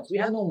nothing else. We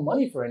had no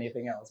money for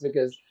anything else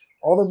because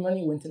all the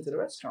money went into the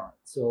restaurant.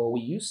 So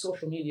we used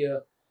social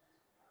media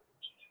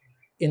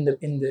in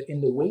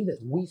the way that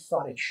we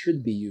thought it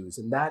should be used,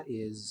 and that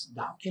is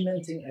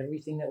documenting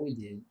everything that we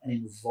did and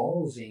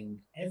involving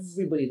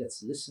everybody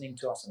that's listening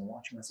to us and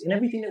watching us in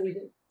everything that we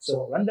did.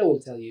 So Randa will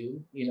tell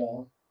you,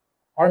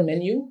 our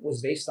menu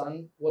was based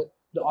on what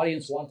the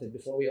audience wanted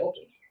before we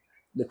opened.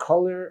 The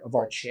color of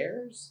our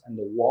chairs and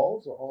the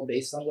walls were all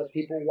based on what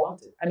people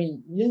wanted. I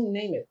mean, you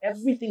name it.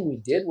 Everything we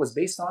did was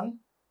based on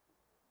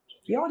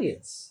the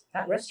audience.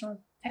 That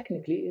restaurant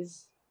technically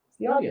is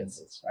the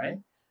audiences, right?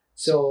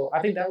 So I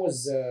think that was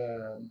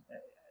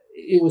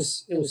it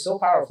was so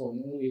powerful.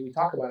 We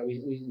talk about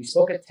it. We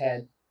spoke at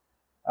TED.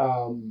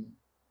 Um,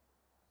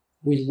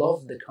 we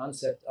love the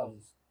concept of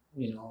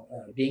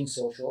being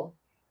social.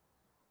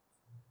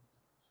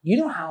 You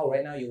know how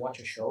right now you watch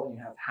a show and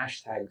you have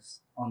hashtags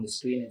on the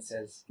screen. It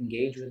says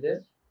engage with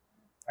it.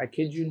 I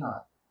kid you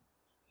not.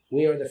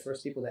 We are the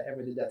first people that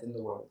ever did that in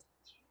the world.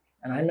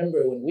 And I remember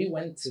when we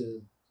went to,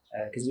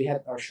 because we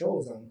had our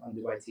shows on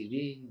Dubai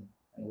TV,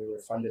 and we were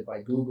funded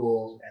by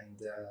Google and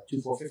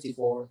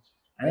 2454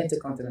 and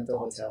Intercontinental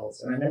Hotels.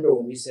 And I remember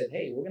when we said,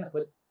 hey, we're going to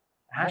put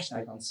a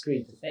hashtag on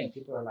screen to think,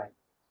 people are like,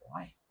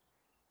 why?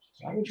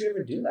 Why would you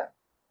ever do that?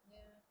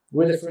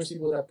 We're the first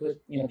people that put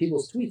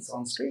people's tweets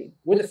on screen.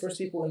 We're the first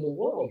people in the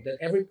world that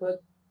ever put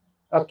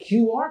a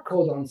QR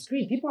code on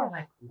screen. People are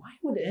like, why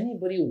would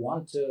anybody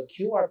want a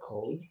QR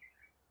code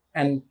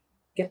and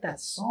get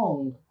that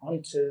song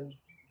onto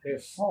their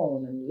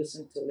phone and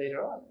listen to it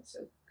later on? I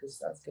said, because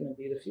that's going to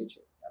be the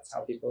future. That's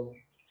how people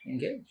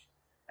engage.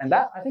 And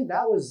that, I think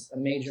that was a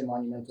major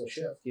monumental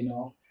shift.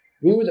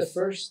 We were the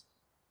first.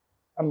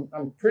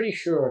 I'm pretty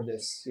sure of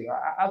this.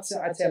 I'd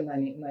say I'm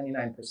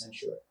 99%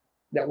 sure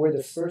that we're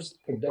the first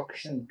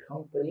production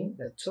company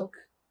that took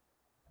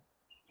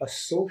a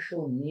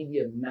social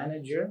media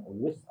manager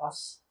with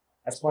us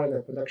as part of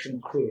the production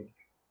crew. It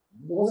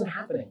wasn't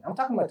happening. I'm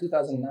talking about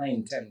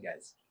 2009, 10,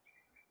 guys.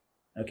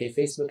 Okay,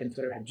 Facebook and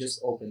Twitter had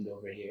just opened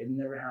over here. It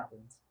never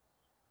happened,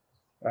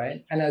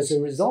 right? And as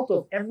a result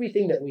of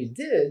everything that we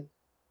did,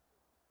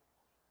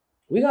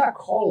 we got a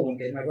call one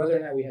day. My brother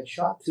and I, we had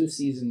shot 2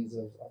 seasons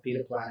of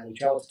Peter Pan. We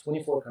traveled to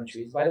 24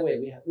 countries. By the way,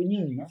 we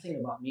knew nothing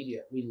about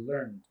media. We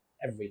learned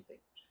everything.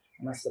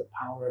 And that's the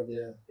power of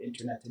the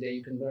internet today.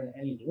 You can learn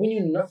anything. We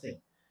knew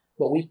nothing.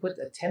 But we put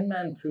a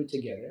 10-man crew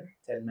together,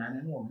 10 man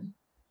and woman,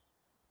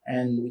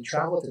 and we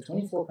traveled to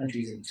 24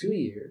 countries in 2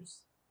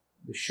 years.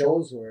 The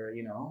shows were,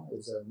 it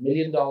was $1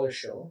 million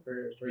show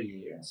per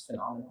year. It's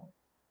phenomenal.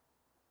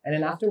 And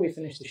then after we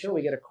finished the show,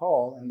 we get a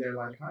call, and they're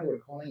like, hi, we're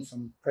calling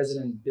from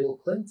President Bill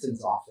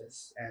Clinton's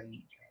office. And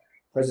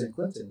President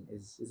Clinton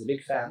is a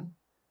big fan.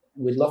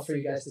 We'd love for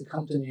you guys to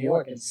come to New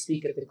York and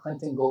speak at the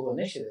Clinton Global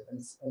Initiative.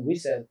 And we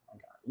said, oh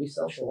God, we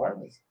sell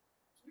shawarmas.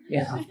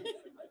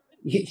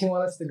 You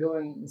want us to go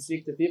and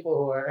speak to people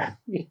who are,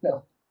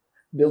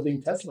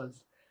 building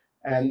Teslas.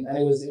 And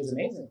it was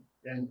amazing.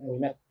 And we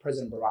met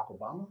President Barack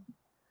Obama.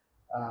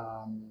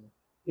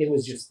 It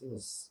was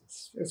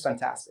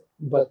fantastic.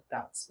 But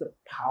that's the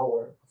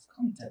power of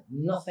content,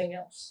 nothing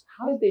else.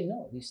 How did they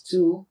know? These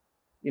two,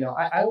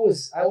 I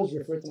always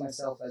refer to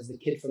myself as the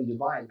kid from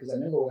Dubai, because I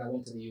remember when I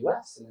went to the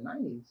US in the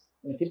 90s,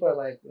 and people are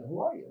like,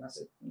 who are you? And I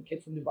said, I'm a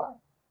kid from Dubai.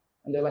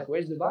 And they're like,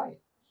 where's Dubai?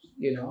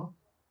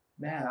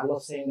 Man, I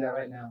love saying that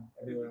right now,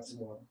 everywhere else in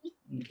the world.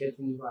 I'm a kid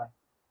from Dubai,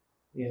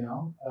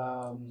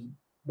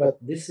 But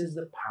this is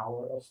the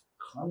power of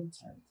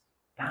content.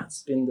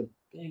 That's been the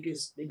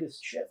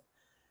biggest shift.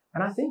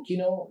 And I think,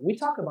 we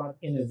talk about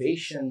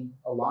innovation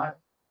a lot.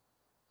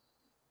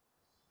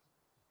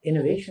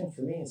 Innovation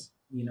for me is,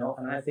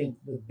 and I think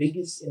the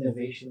biggest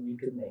innovation you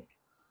could make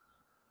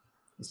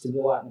is to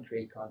go out and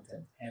create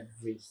content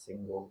every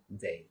single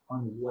day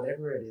on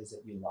whatever it is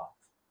that you love.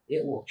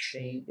 It will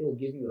change, it will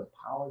give you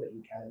a power that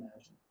you can't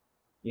imagine,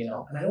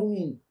 And I don't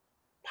mean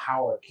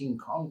power, King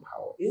Kong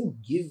power. It'll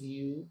give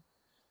you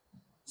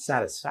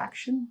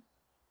satisfaction.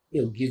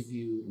 It'll give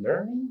you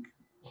learning.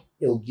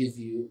 It'll give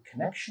you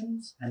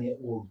connections, and it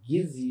will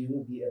give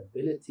you the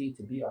ability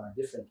to be on a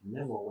different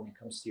level when it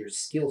comes to your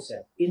skill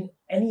set in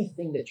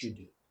anything that you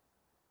do.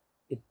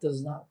 It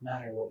does not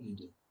matter what you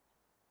do.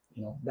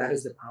 That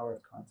is the power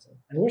of content.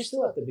 And we're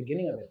still at the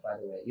beginning of it, by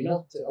the way.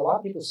 A lot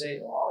of people say,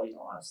 oh,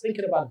 I was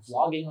thinking about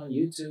vlogging on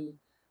YouTube,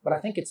 but I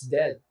think it's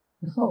dead.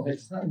 No,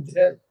 it's not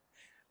dead.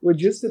 We're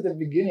just at the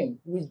beginning.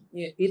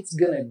 It's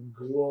going to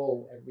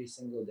grow every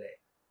single day.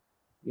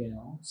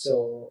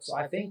 So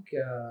I think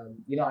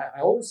I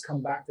always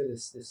come back to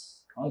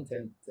this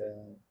content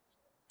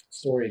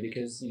story,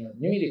 because New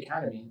Media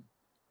Academy,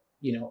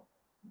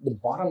 the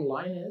bottom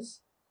line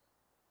is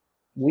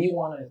we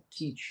want to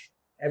teach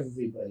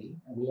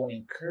everybody, and we want to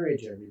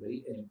encourage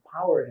everybody and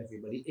empower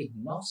everybody,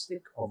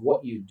 agnostic of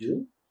what you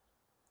do,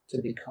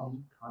 to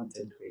become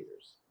content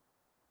creators.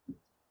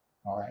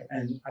 All right,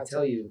 and I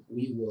tell you,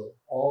 we will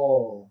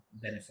all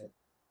benefit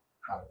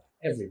out of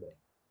that. Everybody,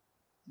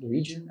 the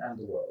region and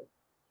the world.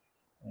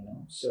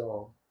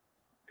 So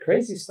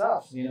crazy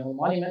stuff.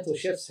 Monumental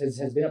shifts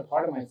has been a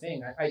part of my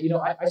thing.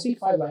 I speak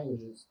 5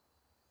 languages,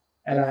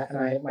 and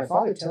my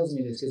father tells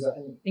me this because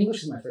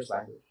English is my first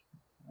language.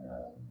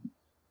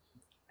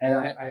 And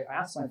I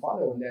asked my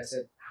father one day. I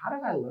said, "How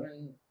did I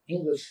learn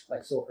English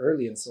like so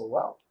early and so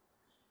well?"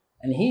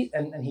 And he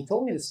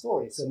told me the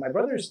story. So my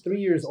brother is 3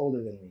 years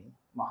older than me,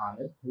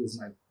 Mohammed, who is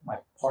my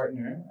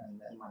partner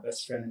and my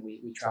best friend, and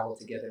we traveled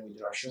together, and we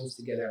did our shows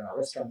together and our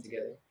restaurant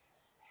together.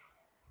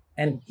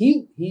 And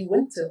he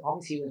went to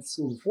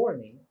school before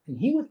me, and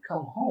he would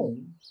come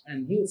home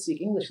and he would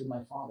speak English with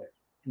my father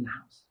in the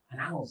house.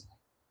 And I was like,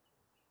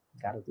 I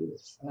gotta do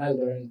this. And I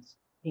learned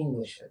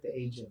English at the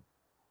age of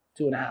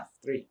 2.5,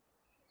 3.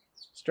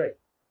 straight.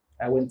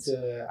 I went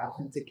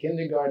to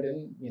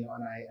kindergarten, and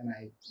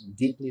I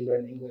deeply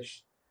learned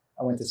English.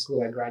 I went to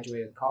school. I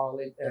graduated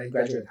college. I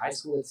graduated high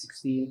school at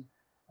 16.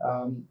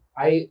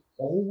 I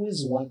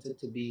always wanted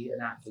to be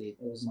an athlete.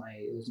 It was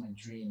my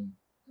dream.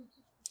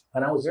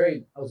 And I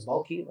was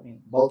bulky. I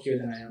mean, bulkier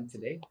than I am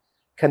today.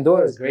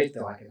 Kandora is great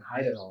though. I can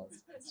hide it all.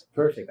 It's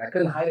perfect. I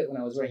couldn't hide it when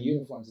I was wearing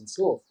uniforms in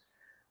school,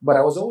 but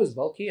I was always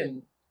bulky,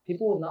 and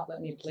people would not let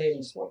me play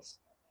any sports.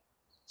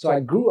 So I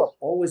grew up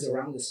always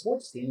around the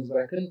sports teams, but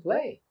I couldn't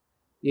play.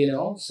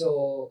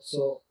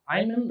 So I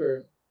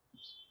remember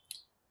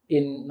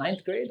in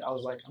ninth grade, I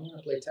was like, I'm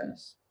gonna play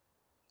tennis,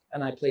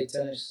 and I played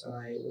tennis, and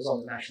I was on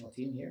the national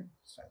team here.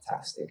 It's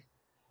fantastic.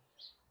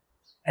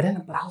 And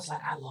then, but I was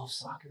like, I love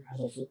soccer, I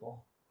love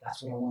football.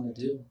 That's what I want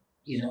to do,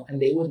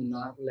 and they would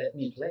not let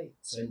me play.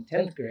 So in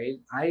 10th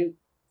grade, I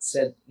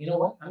said, you know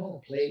what? I'm going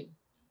to play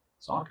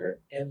soccer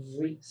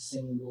every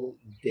single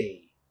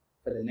day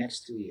for the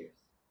next 2 years.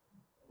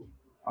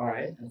 All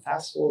right. And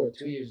fast forward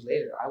 2 years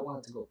later, I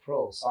wanted to go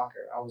pro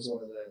soccer. I was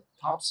one of the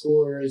top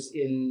scorers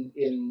in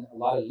a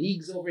lot of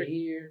leagues over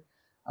here.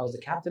 I was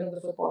the captain of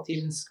the football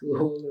team in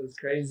school. It was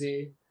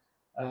crazy.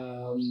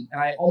 And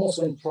I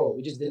almost went pro.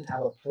 We just didn't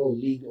have a pro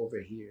league over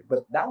here.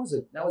 But that was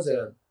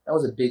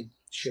a big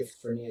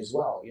shift for me as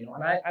well.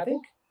 And I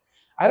think,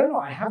 I don't know,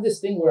 I have this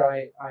thing where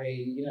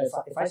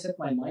if I set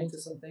my mind to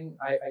something,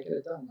 I get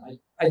it done.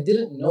 I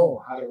didn't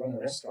know how to run a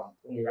restaurant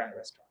when we ran a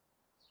restaurant.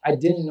 I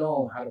didn't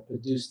know how to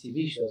produce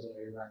TV shows when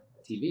we ran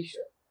a TV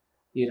show.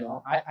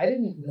 I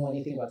didn't know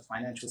anything about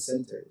financial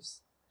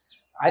centers.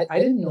 I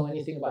didn't know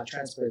anything about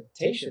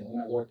transportation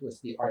when I worked with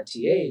the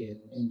RTA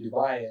in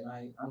Dubai, and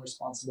I'm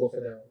responsible for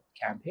the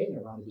campaign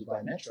around the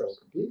Dubai Metro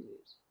completely.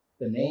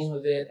 The name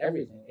of it,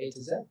 everything, A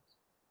to Z.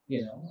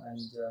 And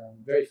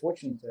very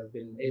fortunate to have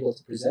been able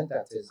to present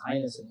that to His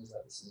Highness, and he's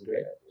like, this is a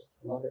great idea.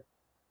 I love it.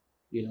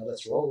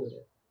 Let's roll with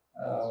it.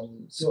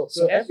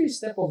 So every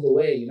step of the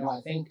way,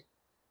 I think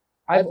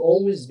I've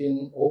always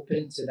been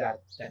open to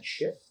that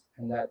shift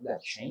and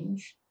that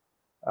change.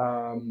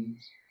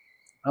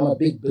 I'm a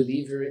big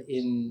believer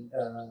in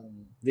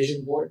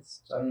vision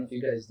boards. So I don't know if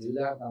you guys do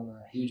that. I'm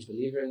a huge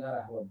believer in that.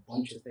 I have a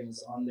bunch of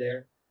things on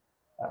there,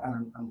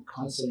 and I'm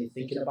constantly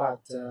thinking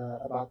about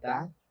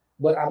that.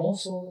 But I'm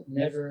also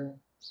never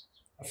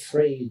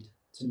afraid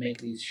to make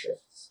these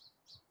shifts.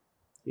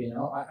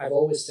 I've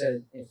always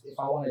said if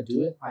I want to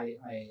do it, I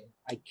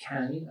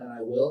can, and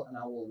I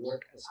will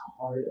work as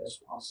hard as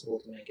possible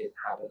to make it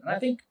happen. And I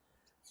think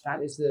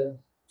that is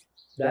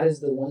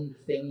the one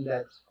thing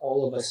that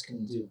all of us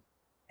can do.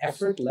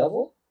 Effort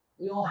level,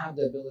 we all have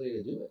the ability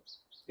to do it.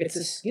 It's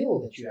a skill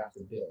that you have to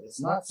build. It's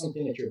not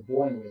something that you're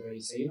born with, where you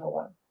say, you know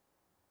what,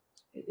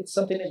 it's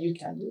something that you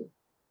can do.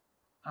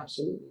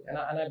 Absolutely. And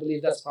I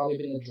believe that's probably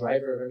been the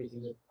driver of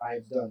everything that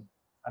I've done.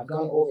 I've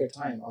gone over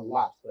time a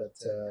lot, but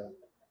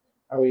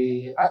are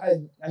we?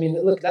 I mean,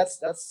 look,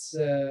 that's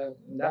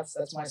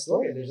my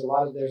story. There's a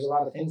lot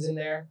of things in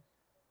there,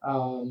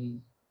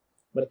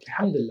 but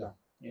alhamdulillah,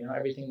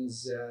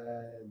 everything's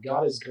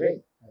God is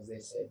great, as they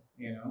say.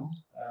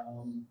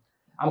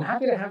 I'm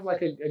happy to have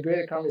like a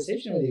greater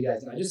conversation with you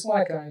guys, and I just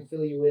want to kind of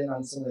fill you in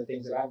on some of the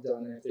things that I've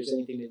done, and if there's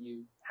anything that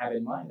you have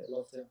in mind, I'd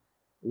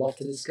love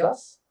to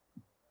discuss.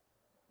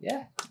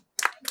 Yeah.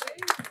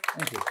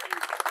 Thank you.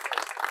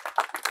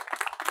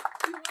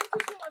 Do you want to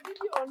show a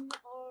video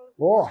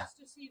or just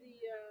to see the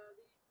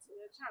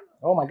channel?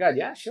 Oh my God,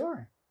 yeah,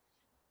 sure.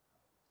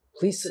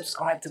 Please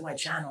subscribe to my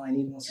channel. I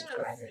need more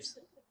subscribers.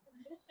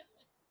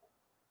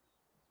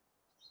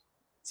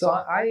 So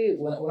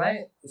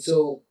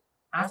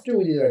after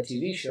we did our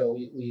TV show,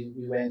 we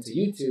went into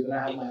YouTube, and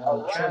I have my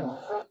own channel.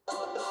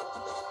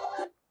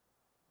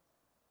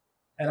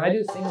 And I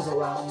do things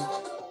around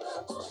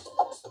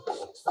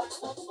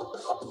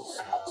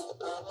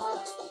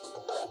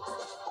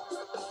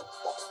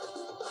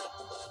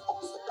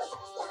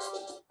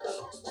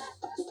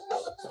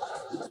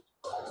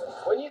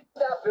when you see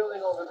that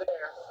building over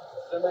there,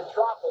 the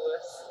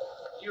Metropolis,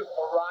 you've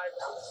arrived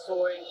on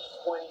Soy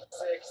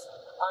 26.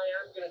 I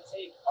am going to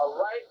take a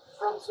right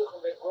from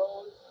Sukhumvit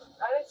Road,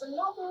 and it's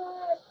another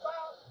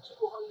about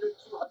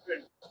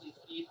 250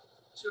 feet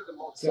to the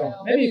motel.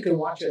 So maybe you can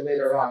watch it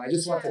later on. I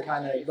just want to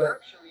kind of,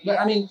 but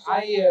I mean,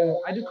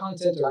 I do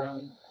content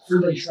around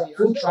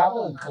food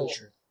travel and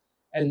culture.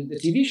 And the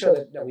TV show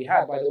that we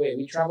had, by the way,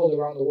 we traveled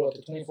around the world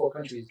to 24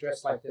 countries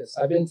dressed like this.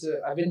 I've been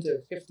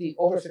to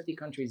over 50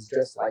 countries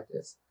dressed like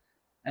this.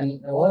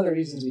 And one of the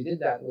reasons we did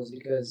that was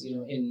because,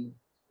 in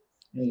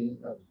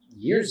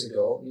years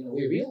ago,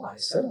 we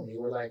realized suddenly,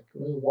 we're like,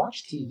 when we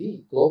watch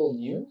TV, global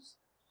news,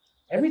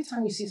 every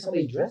time we see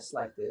somebody dressed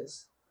like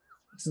this,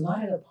 it's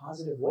not in a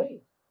positive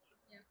way,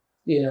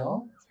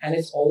 and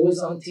it's always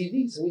on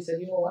TV. So we said,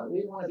 you know what,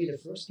 we want to be the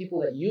first people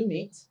that you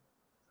meet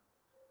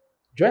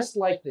dressed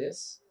like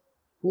this,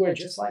 who are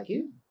just like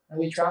you. And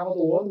we traveled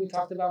the world. We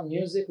talked about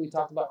music. We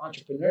talked about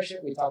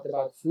entrepreneurship. We talked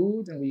about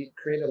food, and we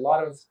created a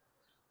lot of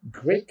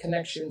great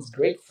connections,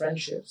 great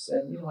friendships.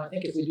 And, I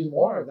think if we do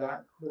more of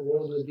that, the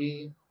world would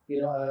be,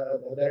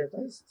 a better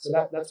place. So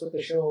that's what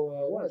the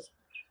show was.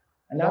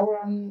 And now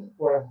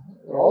we're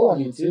all on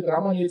YouTube.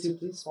 I'm on YouTube.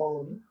 Please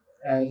follow me.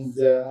 And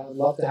I'd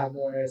love to have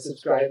more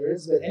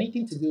subscribers. But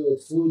anything to do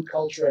with food,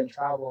 culture, and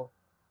travel,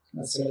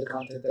 that's some of the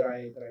content that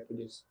I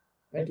produce.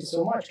 Thank you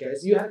so much,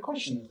 guys. You had a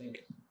question, I think.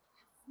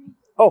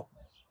 Oh,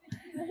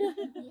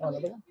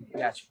 another one?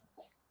 Gotcha.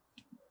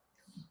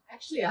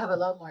 Actually, I have a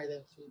lot more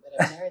than 3,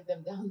 but I've narrowed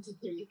them down to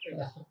 3 for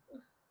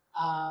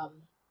now.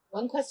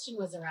 One question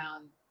was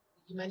around,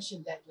 you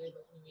mentioned that we're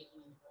the only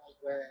region in the world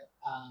where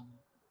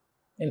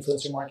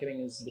influencer marketing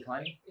is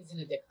declining. Is in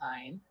a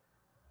decline.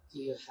 Do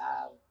you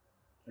have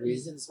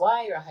reasons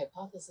why or a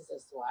hypothesis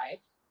as to why?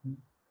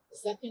 The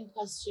second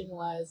question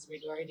was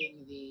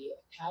regarding the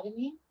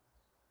academy.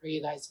 Are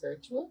you guys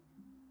virtual?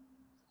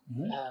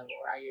 Or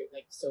are you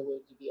so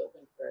would you be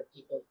open for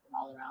people from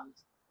all around?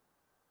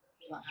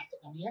 You don't have to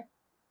come here.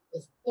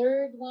 The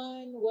third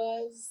one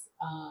was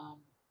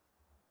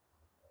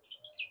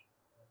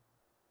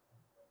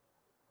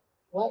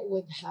what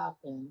would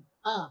happen?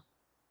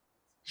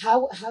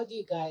 How do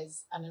you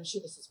guys, and I'm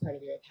sure this is part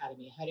of your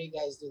academy, how do you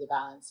guys do the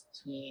balance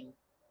between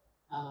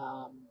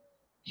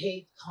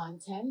paid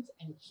content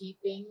and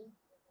keeping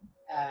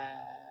a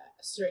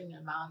certain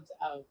amount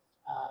of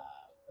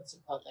what's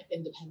it called,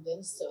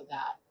 independence, so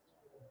that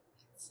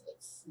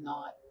it's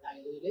not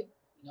diluted?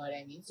 You know what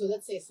I mean? So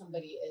let's say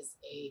somebody is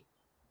a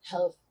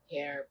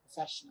healthcare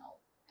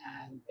professional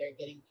and they're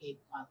getting paid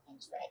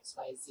content for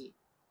XYZ.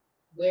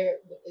 Where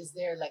is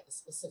there a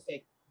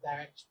specific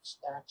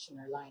direction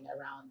or line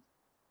around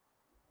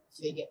if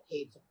they get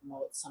paid to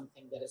promote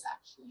something that is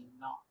actually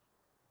not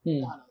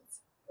McDonald's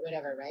or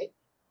whatever, right?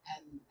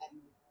 And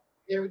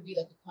there would be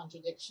a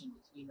contradiction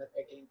between what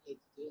they're getting paid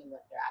to do and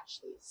what they're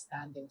actually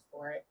standing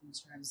for in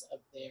terms of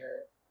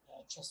their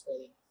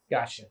trustworthiness.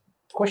 Gotcha.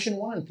 Question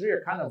 1 and 3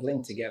 are kind of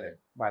linked together,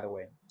 by the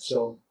way.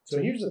 So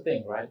here's the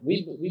thing, right?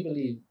 We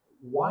believe,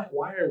 why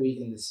are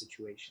we in this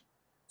situation?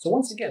 So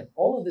once again,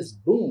 all of this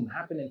boom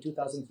happened in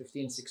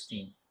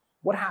 2015-16.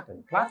 What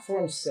happened?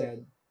 Platforms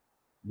said,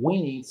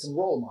 we need some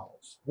role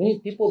models. We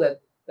need people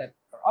that are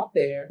up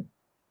there,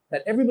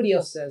 that everybody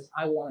else says,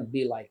 I want to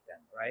be like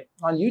them, right?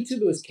 On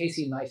YouTube, it was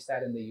Casey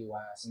Neistat in the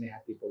US, and they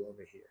had people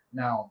over here.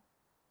 Now,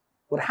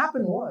 what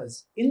happened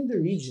was, in the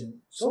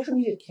region, social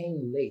media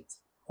came late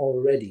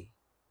already,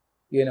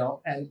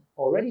 and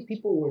already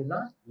people were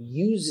not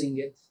using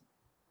it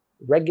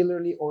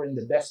regularly or in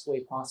the best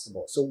way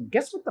possible. So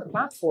guess what the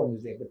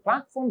platforms did? The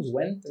platforms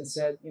went and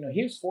said,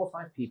 here's 4 or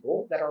 5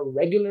 people that are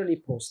regularly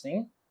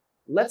posting.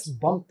 Let's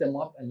bump them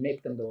up and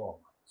make them the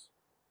role models.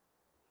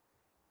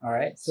 All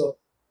right. So,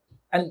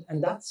 and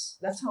that's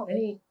how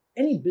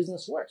any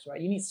business works,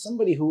 right? You need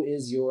somebody who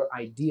is your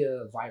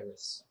idea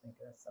virus. I think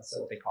that's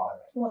what they call it.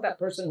 Right? You want that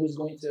person who's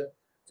going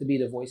to be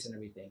the voice and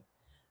everything.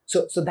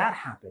 So that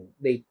happened.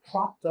 They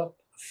propped up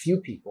a few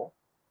people,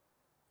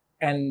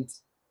 and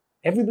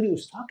everybody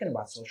was talking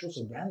about social.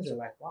 So brands are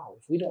like, wow,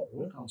 if we don't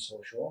work on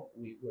social,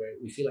 we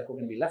feel like we're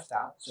going to be left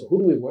out. So who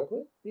do we work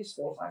with? These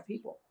 4 or 5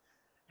 people.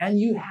 And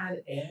you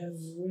had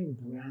every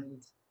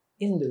brand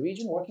in the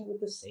region working with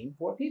the same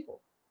 4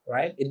 people,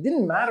 right? It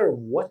didn't matter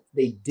what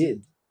they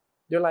did.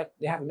 They're like,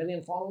 they have 1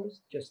 million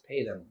followers, just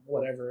pay them,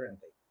 whatever. And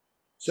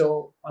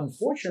so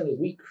unfortunately,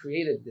 we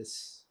created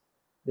this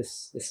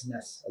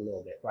mess a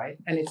little bit, right?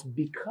 And it's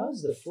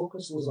because the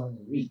focus was on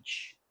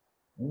reach,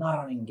 not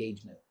on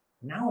engagement.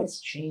 Now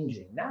it's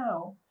changing.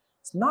 Now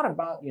it's not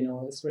about,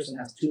 this person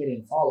has 2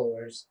 million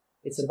followers.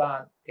 It's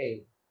about,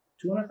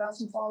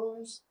 200,000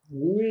 followers,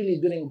 really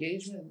good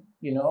engagement,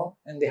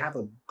 and they have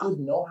a good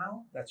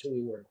know-how. That's who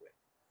we work with.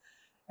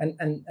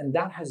 And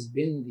that has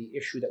been the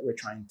issue that we're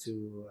trying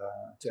to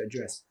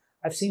address.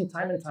 I've seen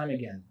time and time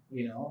again,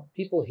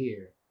 people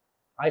here,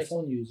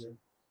 iPhone user,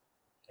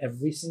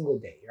 every single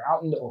day. You're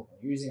out in the open,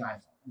 you're using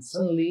iPhone, and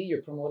suddenly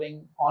you're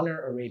promoting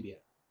Honor Arabia.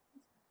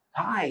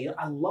 Hi,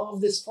 I love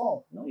this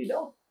phone. No, you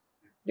don't.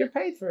 You're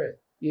paid for it.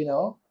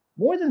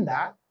 More than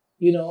that,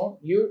 you're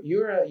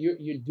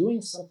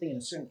doing something in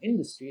a certain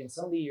industry, and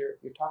suddenly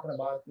you're talking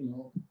about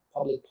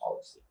public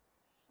policy.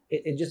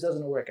 It just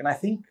doesn't work. And I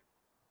think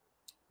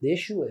the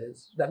issue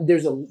is that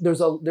there's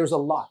a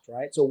lot,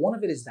 right? So one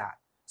of it is that.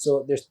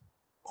 So there's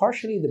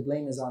partially the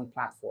blame is on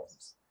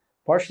platforms,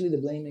 partially the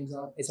blame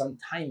is on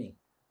timing,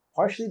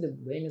 partially the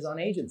blame is on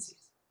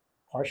agencies,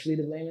 partially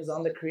the blame is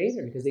on the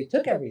creator because they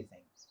took everything,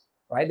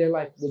 right? They're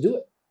like, we'll do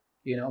it.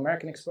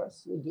 American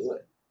Express will do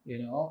it.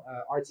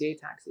 RTA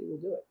taxi will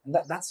do it. And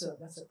that's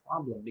a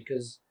problem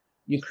because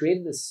you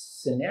created this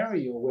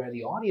scenario where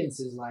the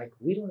audience is like,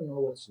 we don't know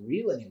what's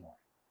real anymore.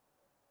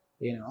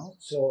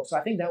 So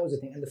I think that was the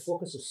thing. And the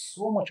focus was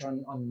so much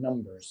on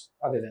numbers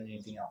other than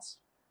anything else.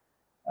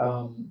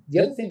 The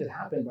other thing that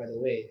happened, by the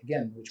way,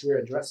 again, which we're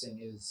addressing,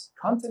 is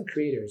content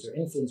creators or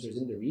influencers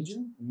in the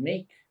region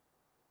make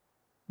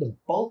the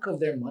bulk of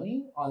their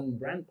money on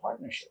brand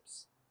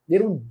partnerships. They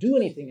don't do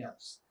anything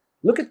else.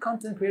 Look at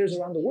content creators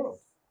around the world.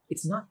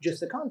 It's not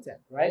just the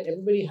content, right?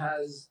 Everybody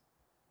has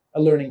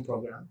a learning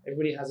program.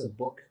 Everybody has a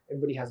book.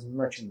 Everybody has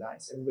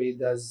merchandise. Everybody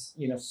does,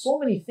 so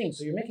many things.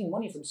 So you're making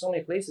money from so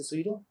many places. So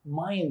you don't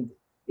mind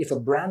if a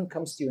brand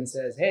comes to you and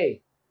says,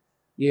 hey,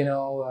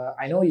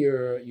 I know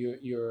your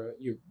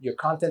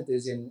content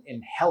is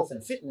in health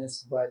and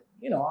fitness, but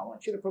I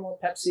want you to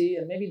promote Pepsi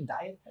and maybe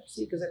Diet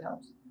Pepsi because it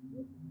helps.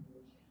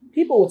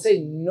 People would say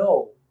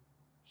no.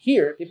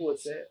 Here, people would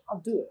say,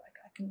 I'll do it.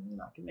 I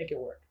can make it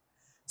work.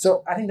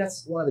 So I think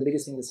that's one of the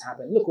biggest things that's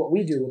happened. Look, what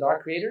we do with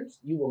our creators,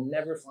 you will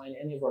never find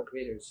any of our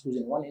creators who's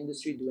in one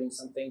industry doing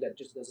something that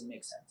just doesn't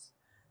make sense.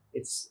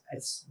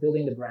 It's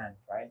building the brand,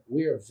 right?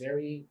 We are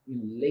very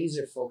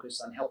laser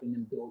focused on helping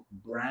them build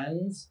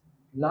brands,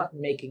 not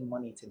making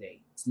money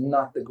today. It's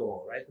not the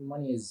goal, right? The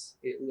money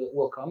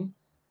will come,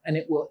 and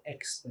it will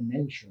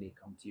exponentially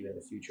come to you in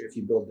the future if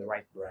you build the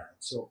right brand.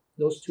 So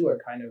those two are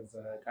kind of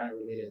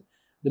related.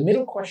 The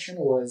middle question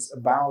was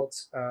about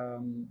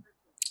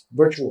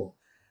virtual.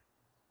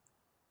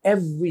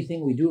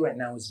 Everything we do right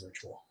now is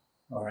virtual.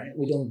 All right,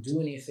 we don't do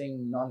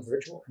anything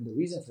non-virtual, and the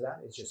reason for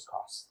that is just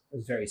cost.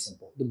 It's very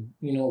simple.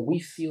 We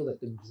feel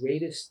that the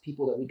greatest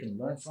people that we can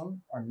learn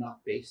from are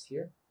not based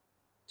here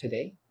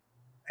today,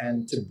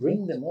 and to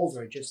bring them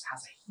over just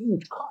has a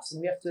huge cost,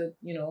 and we have to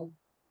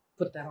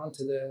put that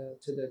onto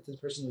the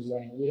person who's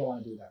learning. We don't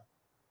want to do that.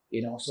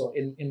 So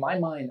in my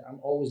mind, I'm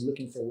always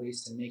looking for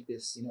ways to make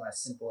this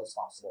as simple as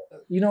possible.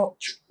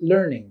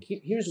 Learning.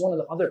 Here's one of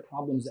the other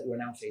problems that we're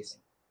now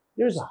facing.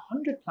 There's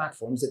 100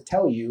 platforms that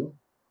tell you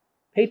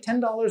pay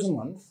 $10 a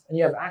month and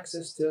you have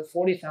access to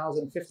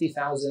 40,000,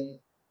 50,000,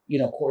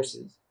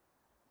 courses.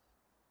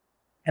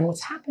 And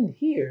what's happened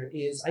here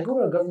is I go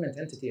to a government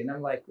entity and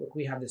I'm like, look,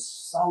 we have this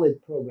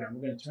solid program.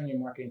 We're going to turn your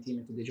marketing team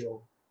into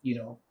digital,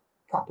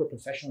 proper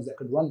professionals that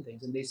could run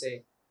things. And they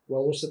say,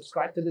 well, we're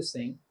subscribed to this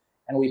thing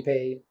and we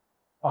pay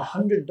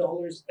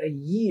 $100 a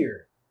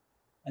year.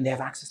 And they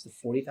have access to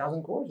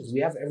 40,000 courses. We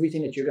have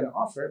everything that you're going to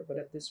offer, but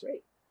at this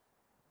rate.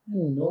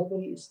 And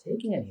nobody is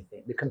taking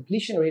anything. The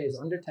completion rate is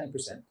under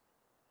 10%.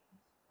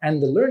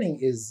 And the learning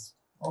is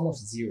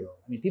almost zero.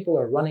 I mean, people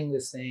are running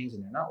these things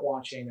and they're not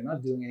watching, they're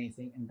not doing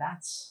anything. And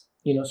that's,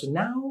 so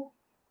now,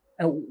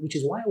 which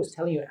is why I was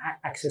telling you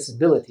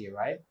accessibility,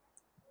 right?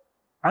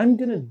 I'm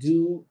going to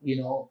do,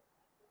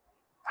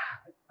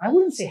 I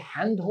wouldn't say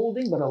hand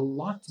holding, but a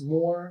lot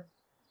more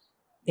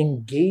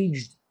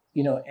engaged,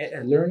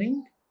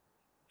 learning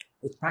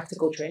with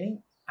practical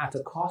training at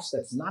a cost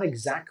that's not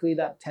exactly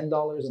that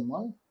 $10 a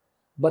month,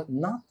 but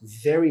not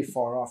very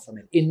far off from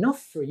it.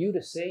 Enough for you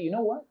to say, you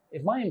know what?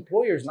 If my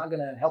employer is not going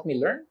to help me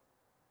learn,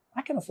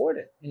 I can afford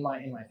it in my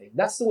thing.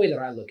 That's the way that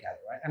I look at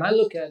it, right? And I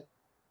look at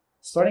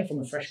starting from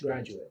a fresh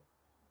graduate,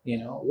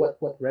 what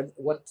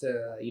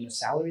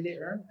salary they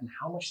earn and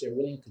how much they're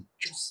willing to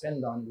just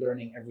spend on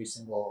learning every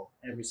single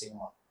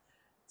month.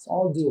 It's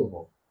all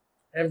doable.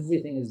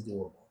 Everything is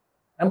doable.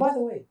 And by the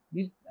way,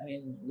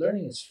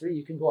 learning is free.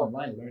 You can go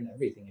online and learn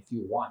everything if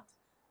you want.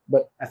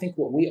 But I think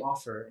what we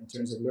offer in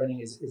terms of learning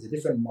is a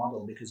different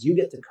model because you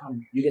get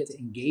to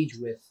engage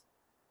with,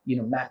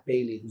 Matt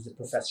Bailey, who's the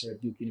professor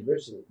at Duke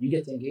University. You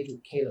get to engage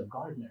with Caleb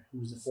Gardner,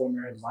 who's the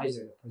former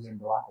advisor to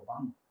President Barack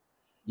Obama.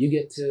 You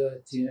get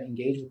to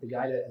engage with the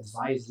guy that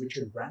advised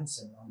Richard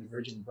Branson on the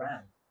Virgin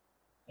brand.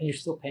 And you're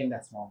still paying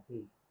that small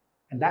fee.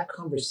 And that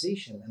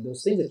conversation and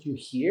those things that you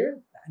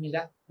hear,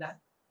 that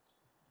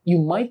you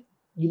might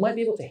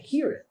be able to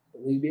hear it,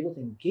 but will you be able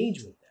to engage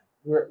with them?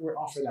 We're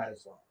offer that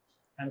as well.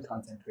 And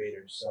content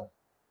creators. So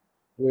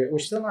we're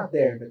still not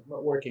there, but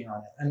we're working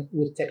on it. And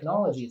with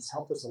technology, it's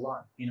helped us a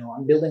lot.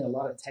 I'm building a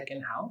lot of tech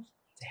in-house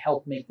to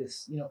help make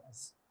this,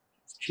 as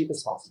cheap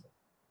as possible.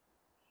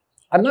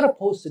 I'm not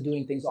opposed to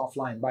doing things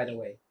offline, by the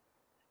way.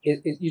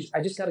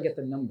 I just got to get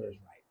the numbers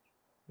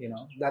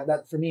right.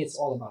 That for me, it's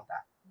all about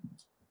that.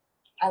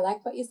 I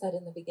like what you said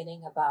in the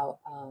beginning about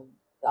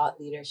thought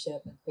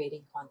leadership and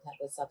creating content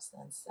with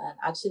substance. And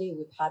actually,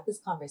 we've had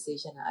this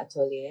conversation at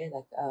Atelier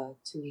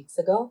 2 weeks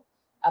ago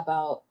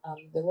about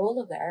the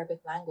role of the Arabic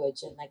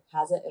language and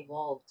has it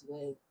evolved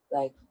with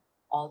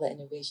all the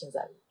innovations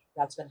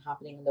that's been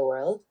happening in the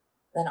world.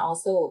 Then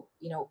also,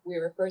 we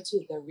refer to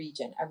the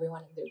region.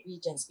 Everyone in the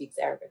region speaks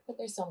Arabic, but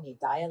there's so many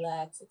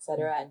dialects,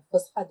 etc. And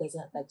Fusha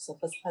doesn't so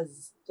Fusha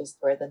is just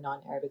for the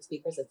non-Arabic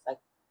speakers. It's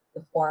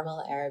the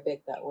formal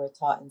Arabic that we're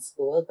taught in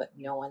school, but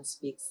no one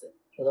speaks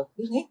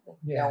colloquially,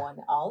 no one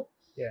else.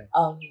 Yeah.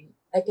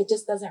 It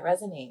just doesn't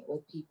resonate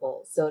with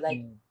people. So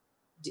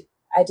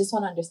I just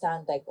want to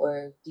understand,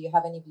 or do you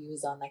have any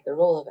views on the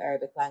role of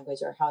Arabic language,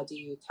 or how do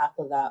you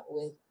tackle that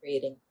with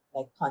creating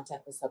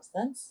content with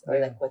substance, or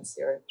what's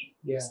your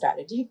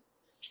strategy?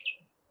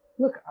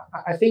 Look,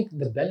 I think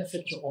the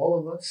benefit to all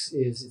of us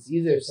is it's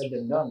easier said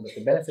than done, but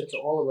the benefit to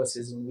all of us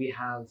is when we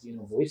have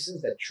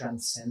voices that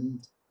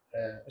transcend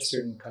a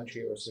certain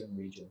country or a certain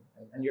region.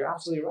 And you're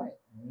absolutely right.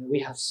 We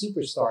have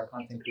superstar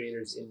content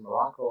creators in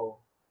Morocco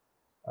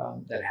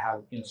that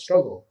have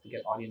struggled to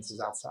get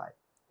audiences outside.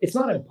 It's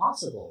not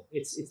impossible.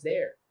 It's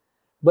there.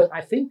 But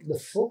I think the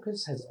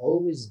focus has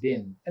always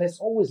been, and it's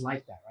always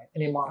like that, right?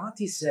 And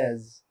Emirati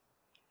says,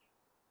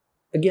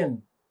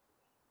 again,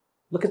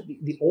 look at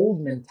the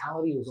old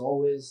mentality was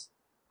always,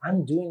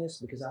 I'm doing this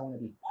because I want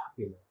to be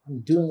popular. I'm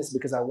doing this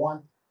because I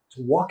want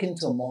to walk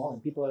into a mall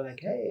and people are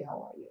like, hey,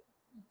 how are you?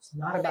 It's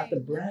not about the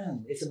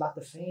brand. It's about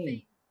the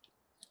fame.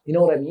 You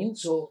know what I mean?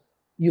 So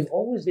you've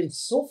always been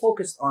so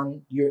focused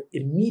on your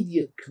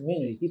immediate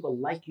community, people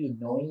like you,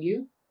 knowing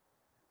you,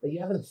 that you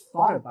haven't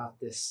thought about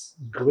this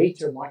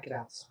greater market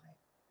outside.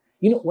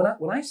 You know,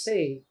 when I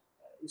say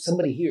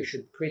somebody here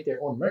should create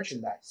their own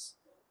merchandise,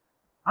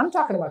 I'm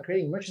talking about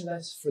creating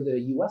merchandise for the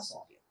US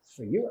audience,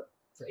 for Europe,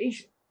 for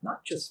Asia,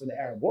 not just for the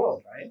Arab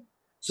world, right?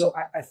 So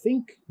I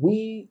think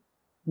we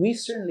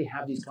certainly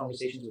have these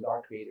conversations with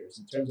our creators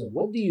in terms of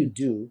what do you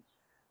do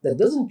that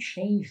doesn't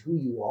change who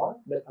you are,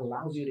 but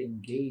allows you to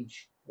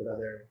engage with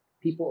other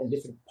people in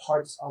different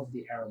parts of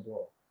the Arab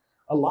world.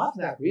 A lot of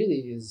that really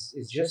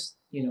is just,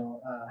 you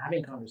know,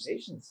 having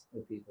conversations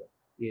with people,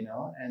 you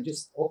know, and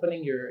just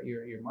opening your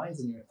minds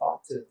and your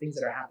thought to things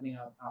that are happening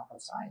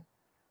outside.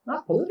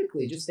 Not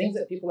politically, just things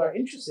that people are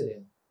interested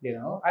in. You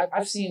know,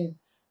 I've seen,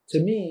 to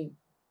me,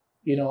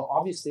 you know,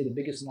 obviously the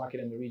biggest market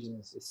in the region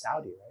is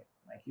Saudi, right?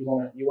 Like you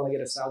want to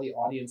get a Saudi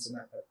audience, and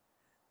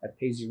that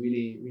pays you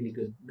really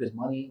good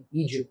money.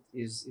 Egypt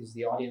is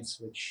the audience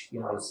which, you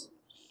know, is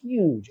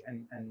huge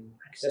and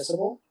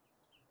accessible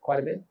quite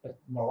a bit, but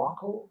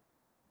Morocco,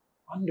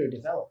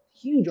 underdeveloped,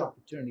 huge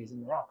opportunities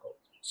in Morocco.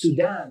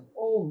 Sudan,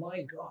 oh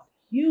my God,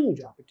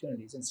 huge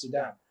opportunities in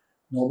Sudan.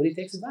 Nobody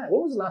takes advantage.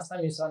 When was the last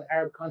time you saw an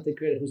Arab content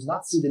creator who's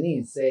not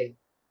Sudanese say,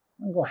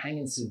 I'm gonna go hang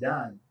in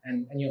Sudan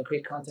and you know,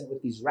 create content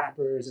with these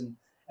rappers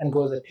and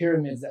go to the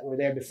pyramids that were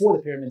there before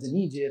the pyramids in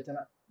Egypt? And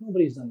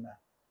nobody's done that.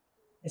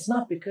 It's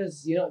not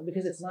because, you know,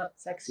 because it's not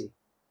sexy.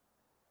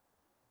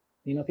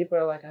 You know, people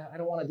are like, I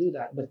don't want to do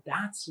that. But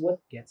that's what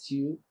gets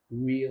you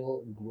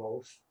real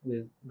growth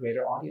with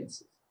greater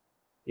audiences.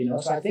 You know,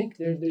 so I think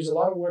there's a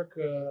lot of work.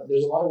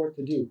 There's a lot of work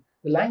to do.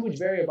 The language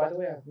barrier, by the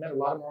way, I've met a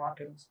lot of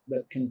Moroccans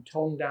that can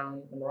tone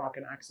down the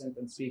Moroccan accent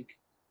and speak,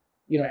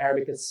 you know,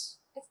 Arabic. It's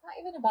not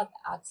even about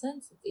the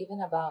accents. It's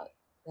even about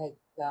like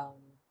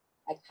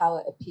how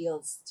it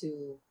appeals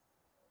to,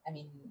 I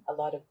mean, a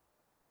lot of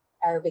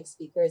Arabic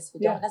speakers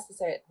who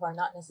are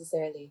not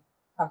necessarily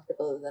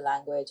comfortable with the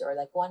language, or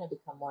like want to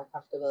become more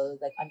comfortable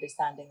with like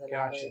understanding the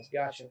language.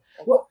 Gotcha.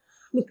 Well,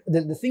 look,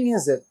 the thing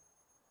is that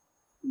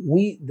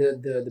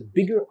the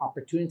bigger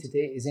opportunity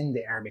today is in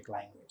the Arabic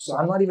language. So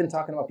I'm not even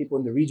talking about people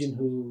in the region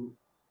who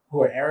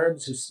are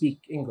Arabs who speak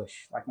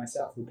English, like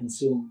myself, who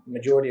consume the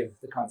majority of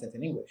the content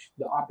in English.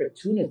 The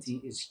opportunity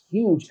is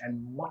huge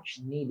and much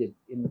needed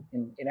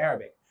in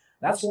Arabic.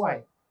 That's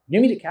why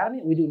New Media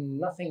Academy, we do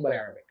nothing but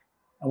Arabic.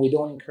 And we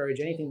don't encourage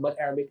anything but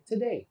Arabic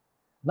today.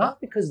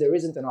 Not because there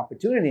isn't an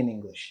opportunity in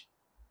English,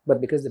 but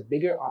because the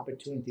bigger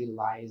opportunity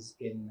lies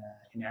in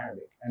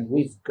Arabic. And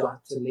we've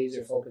got to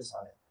laser focus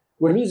on it.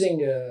 We're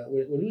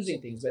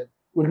losing things, but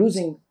we're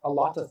losing a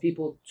lot of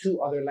people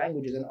to other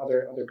languages and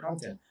other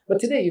content. But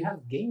today you have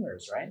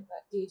gamers, right?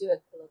 But do you do a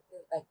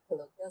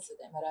colloquial? So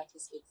the Emirati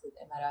speaks with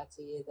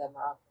Emirati, the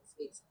Moroccan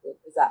speaks with,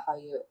 is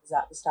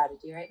that the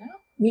strategy right now?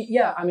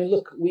 Yeah, I mean,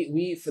 look,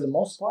 we for the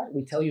most part,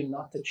 we tell you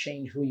not to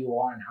change who you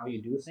are and how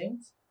you do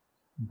things,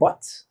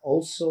 but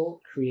also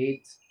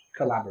create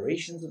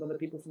collaborations with other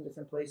people from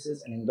different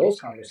places, and in those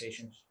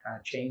conversations, kind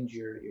of change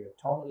your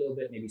tone a little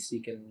bit, maybe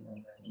speak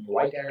in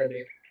white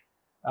Arabic.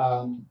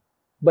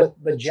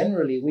 But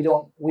generally, we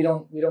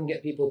don't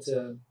get people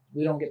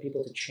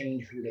to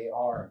change who they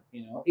are.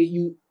 You know,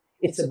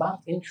 it's about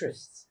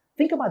interests.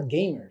 Think about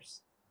gamers.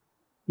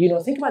 You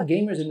know, think about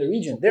gamers in the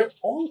region. They're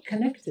all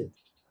connected.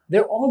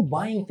 They're all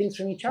buying things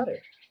from each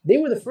other. They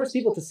were the first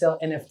people to sell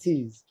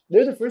NFTs.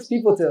 They're the first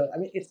people to, I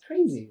mean, it's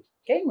crazy.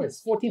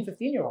 Gamers, 14,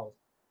 15-year-olds.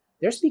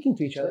 They're speaking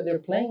to each other. They're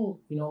playing,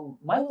 you know,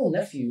 my little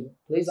nephew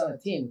plays on a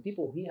team.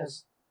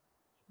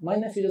 My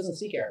nephew doesn't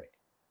speak Arabic,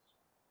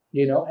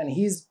 you know, and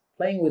he's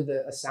playing with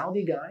a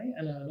Saudi guy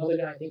and another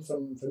guy, I think,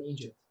 from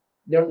Egypt.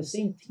 They're on the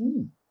same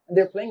team and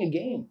they're playing a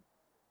game.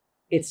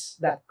 It's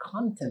that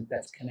content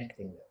that's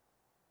connecting them,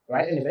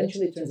 right? And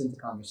eventually it turns into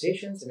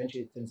conversations,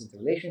 eventually it turns into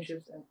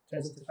relationships, and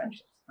turns into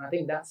friendships. And I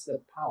think that's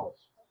the power.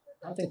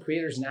 Content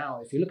creators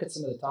now, if you look at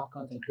some of the top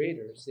content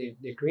creators,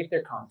 they create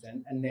their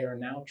content and they are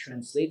now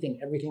translating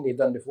everything they've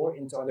done before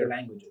into other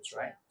languages,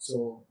 right?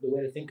 So the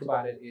way to think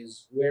about it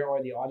is, where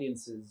are the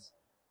audiences?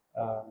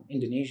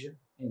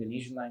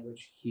 Indonesian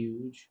language,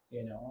 huge,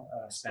 you know,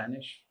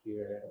 Spanish,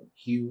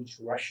 huge,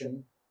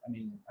 Russian. I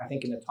mean, I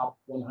think in the top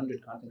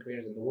 100 content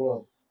creators in the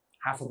world,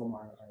 half of them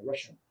are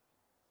Russian.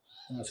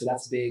 So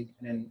that's big.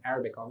 And then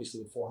Arabic,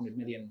 obviously, with 400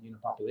 million, you know,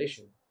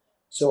 population.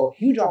 So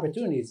huge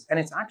opportunities. And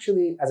it's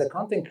actually, as a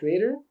content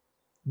creator,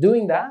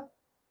 doing that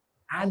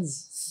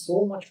adds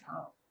so much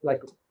power,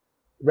 like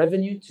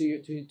revenue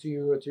to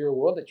your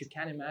world that you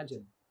can't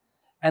imagine.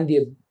 And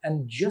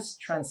just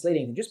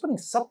translating, just putting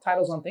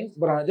subtitles on things,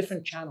 but on a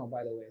different channel,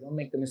 by the way. Don't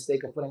make the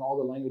mistake of putting all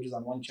the languages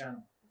on one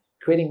channel.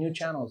 Creating new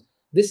channels.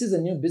 This is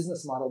a new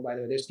business model, by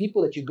the way. There's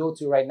people that you go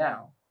to right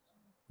now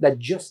that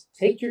just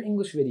take your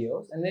English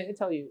videos and they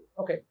tell you,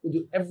 okay, we'll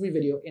do every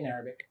video in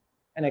Arabic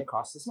and it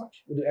costs this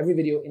much. We'll do every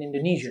video in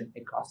Indonesian,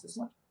 it costs this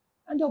much.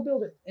 And they'll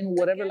build it in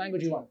whatever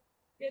language you want.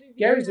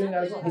 Gary's doing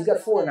that as well. He's got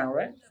 4 now,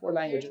 right? 4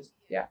 languages.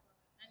 Yeah.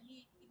 And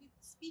he did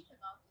speak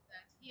about it,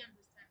 that he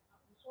understands how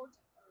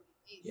important Arabic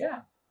is.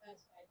 Yeah.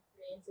 That's why he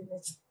created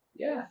it.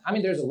 Yeah, I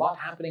mean, there's a lot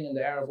happening in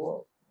the Arab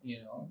world.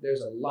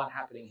 There's a lot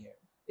happening here.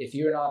 If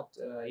you're not,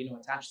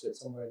 attached to it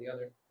somewhere or the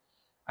other.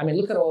 I mean,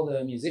 look at all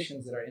the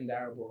musicians that are in the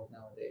Arab world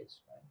nowadays,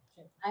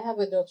 right? I have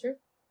a daughter.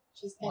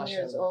 She's 10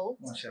 years MashaAllah. old.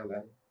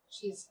 MashaAllah.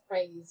 She's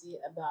crazy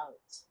about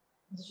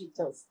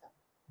digital stuff.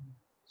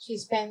 She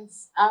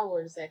spends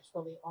hours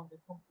actually on the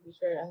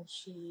computer and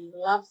she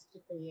loves to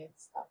create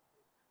stuff.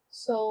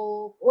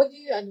 So, what do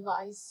you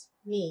advise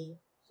me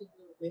to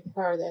do with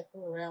her that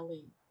will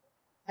really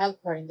help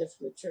her in the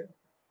future?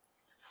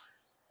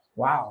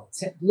 Wow.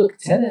 Look,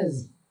 10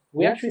 is.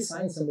 We actually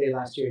signed somebody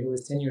last year who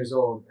was 10 years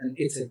old, and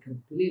it's a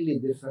completely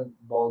different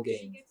ball She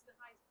game. gets the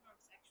highest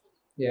marks actually.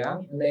 Yeah,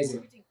 in the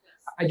amazing. computing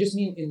class. I just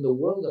mean in the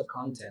world of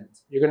content,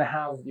 you're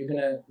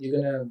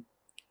gonna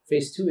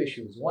face two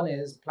issues. One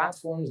is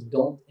platforms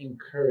don't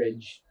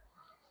encourage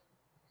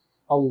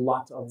a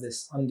lot of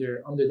this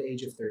under the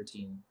age of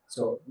 13.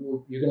 So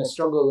you're going to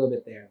struggle a little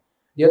bit there.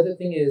 The other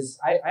thing is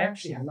I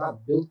actually have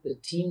not built the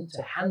team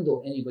to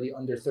handle anybody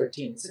under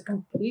 13. It's a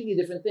completely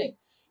different thing.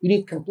 You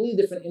need completely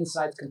different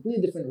insights,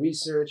 completely different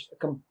research, a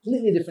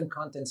completely different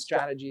content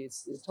strategy.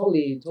 It's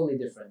totally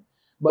different.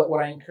 But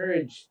what I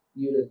encourage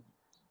you to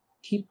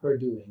keep her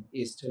doing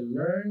is to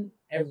learn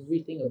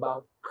everything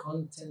about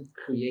content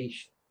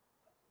creation.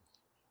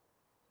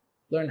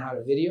 Learn how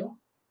to video,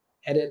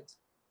 edit,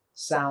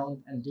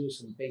 sound, and do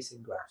some basic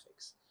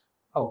graphics.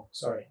 Oh,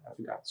 sorry, I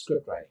forgot,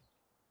 script writing.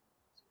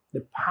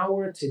 The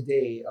power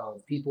today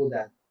of people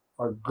that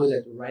are good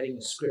at writing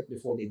a script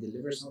before they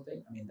deliver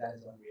something, I mean, that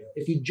is unreal.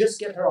 If you just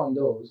get her on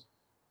those,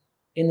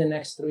 in the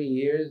next 3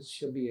 years,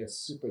 she'll be a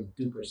super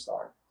duper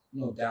star,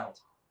 no doubt.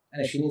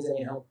 And if she needs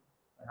any help,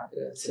 I'm happy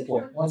to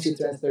support. Once she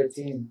turns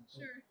 13,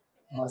 Sure.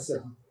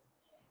 awesome.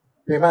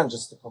 Hey man,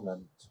 just to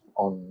comment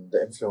on the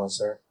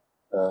influencer.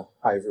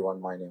 Hi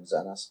everyone, my name is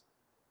Anas.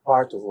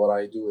 Part of what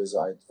I do is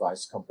I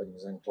advise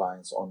companies and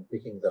clients on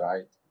picking the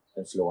right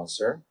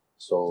influencer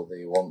so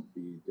they won't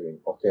be doing,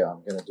 okay,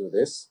 I'm going to do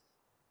this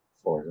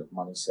for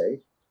money's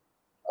sake.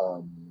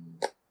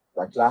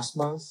 Like last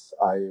month,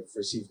 I've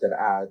received an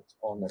ad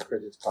on a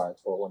credit card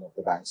for one of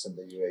the banks in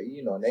the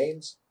UAE, no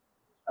names,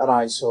 and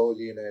I saw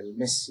Lionel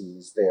Messi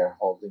is there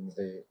holding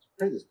the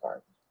credit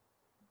card.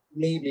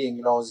 Me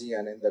being nosy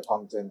and in the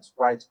content,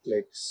 right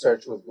click,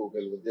 search with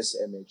Google with this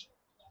image.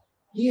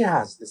 He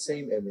has the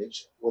same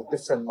image with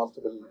different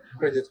multiple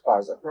credit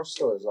cards across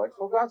stores. Like,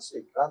 for God's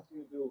sake, can't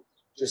you do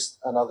just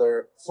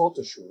another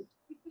photo shoot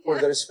for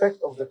the respect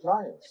of the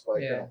clients?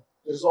 Like, Yeah.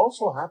 It's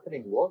also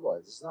happening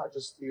worldwide. It's not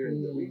just here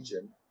in the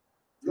region.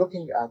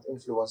 Looking at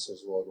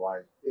influencers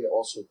worldwide, they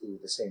also do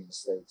the same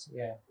mistakes.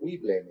 Yeah. We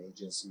blame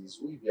agencies,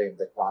 we blame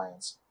the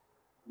clients,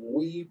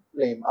 we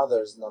blame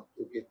others not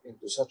to get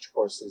into such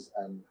courses,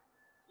 and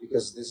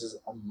because this is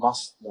a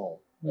must know.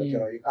 Like,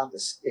 you can't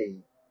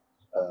escape.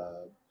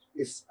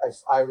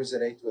 If I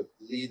resonate with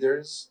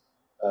leaders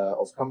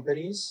of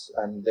companies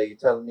and they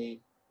tell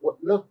me, well,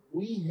 look,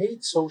 we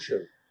hate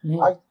social.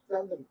 I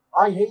tell them,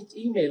 I hate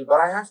email, but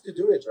I have to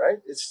do it, right?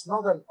 It's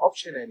not an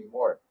option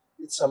anymore.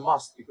 It's a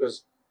must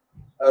because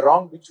a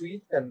wrong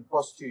tweet can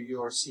cost you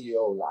your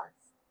CEO life.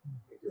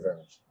 Thank you very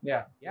much.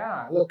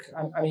 Yeah. Look,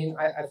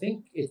 I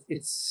think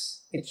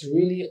it's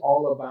really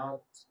all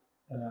about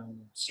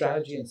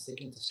strategy and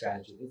sticking to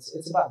strategy.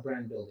 It's about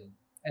brand building,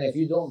 and if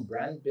you don't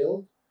brand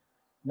build,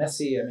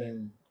 Messi, I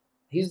mean,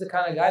 he's the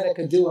kind of guy that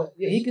could do it.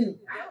 Yeah, he can.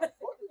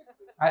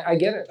 I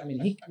get it. I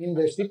mean,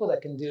 there's people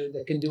that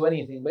can do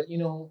anything, but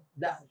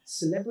that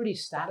celebrity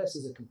status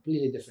is a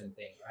completely different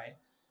thing, right?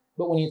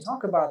 But when you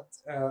talk about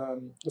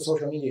the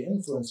social media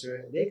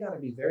influencer, they got to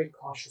be very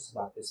cautious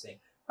about this thing.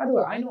 By the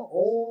way, I know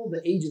all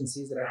the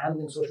agencies that are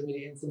handling social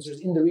media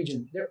influencers in the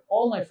region. They're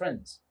all my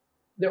friends.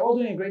 They're all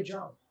doing a great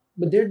job,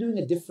 but they're doing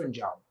a different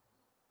job.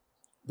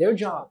 Their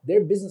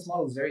business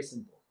model is very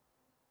simple.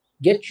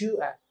 Get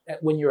you at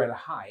when you're at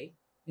a high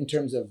in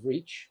terms of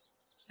reach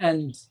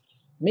and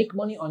make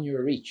money on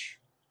your reach.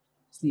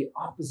 It's the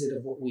opposite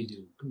of what we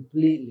do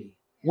completely.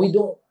 We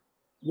don't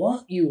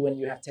want you when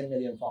you have 10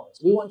 million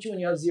followers. We want you when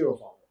you have 0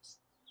 followers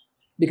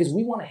because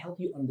we want to help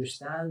you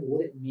understand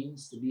what it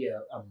means to be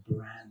a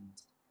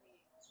brand.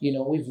 We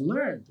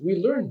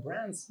learned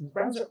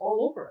brands are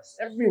all over us.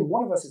 Every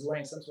one of us is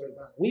wearing some sort of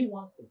brand. We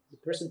want the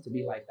person to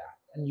be like that,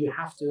 and you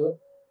have to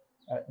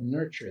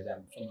nurture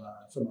them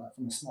from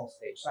a small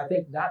stage. So I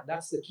think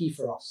that's the key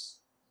for us.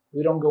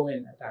 We don't go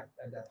in at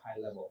that high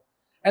level.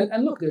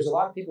 And look, there's a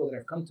lot of people that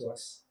have come to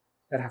us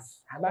that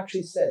have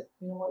actually said,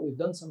 you know what, we've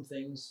done some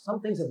things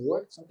have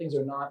worked, some things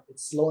are not,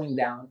 it's slowing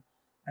down,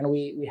 and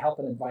we help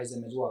and advise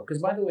them as well.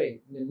 Because by the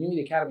way, in the New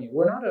Media Academy,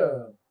 we're not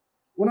a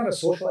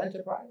social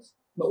enterprise,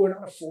 but we're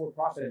not a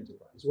for-profit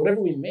enterprise.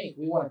 Whatever we make,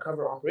 we want to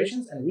cover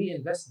operations and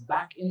reinvest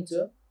back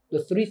into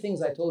the 3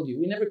 things I told you.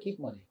 We never keep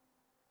money.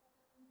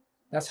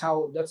 That's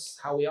how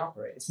we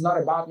operate. It's not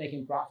about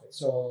making profit.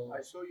 So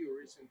I saw your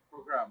recent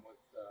program with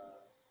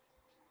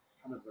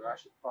Hamad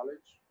Rashid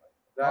College.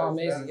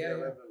 Amazing!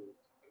 Yeah.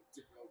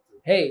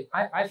 Hey,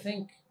 I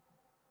think.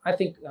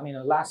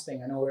 The last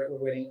thing I know we're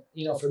waiting.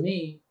 For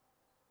me,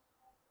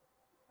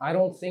 I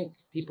don't think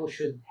people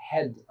should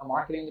head a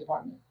marketing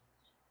department.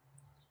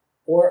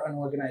 or an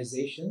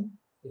organization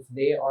if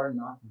they are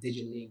not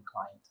digitally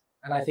inclined.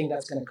 And I think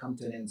that's going to come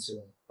to an end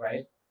soon,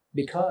 right?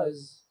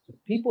 Because the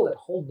people that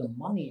hold the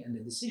money and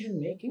the decision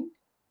making,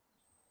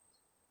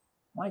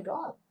 my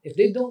God, if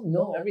they don't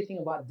know everything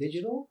about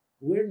digital,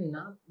 we're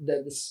not,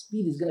 the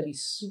speed is going to be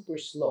super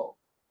slow.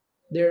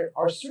 There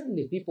are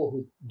certainly people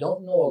who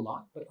don't know a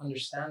lot, but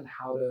understand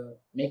how to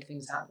make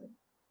things happen.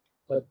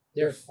 But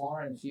they're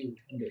far and few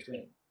in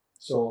between.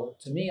 So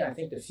to me, I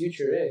think the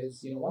future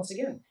is, once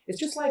again, it's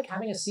just like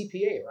having a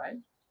CPA, right?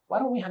 Why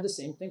don't we have the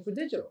same thing for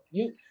digital?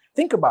 You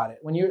think about it.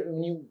 When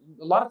you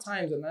a lot of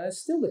times, and it's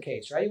still the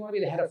case, right? You want to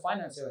be the head of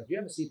finance, you're like, you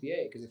have a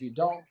CPA, because if you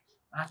don't,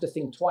 I have to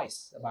think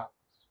twice about,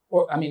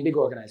 big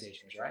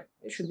organizations, right?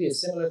 It should be a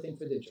similar thing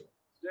for digital.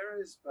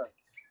 There is, but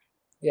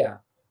Yeah.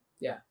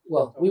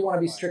 Well, we want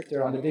to be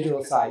stricter on the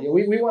digital side.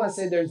 We want to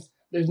say there's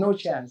no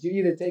chance. You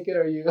either take it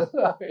or you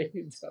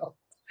don't.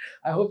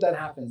 I hope that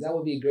happens. That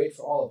would be great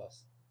for all of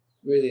us.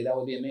 Really, that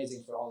would be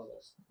amazing for all of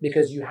us.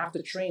 Because you have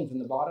to train from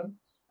the bottom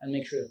and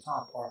make sure the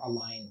top are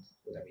aligned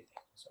with everything.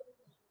 So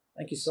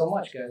thank you so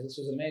much, guys. This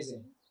was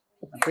amazing.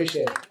 I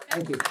appreciate it.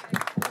 Thank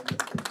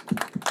you.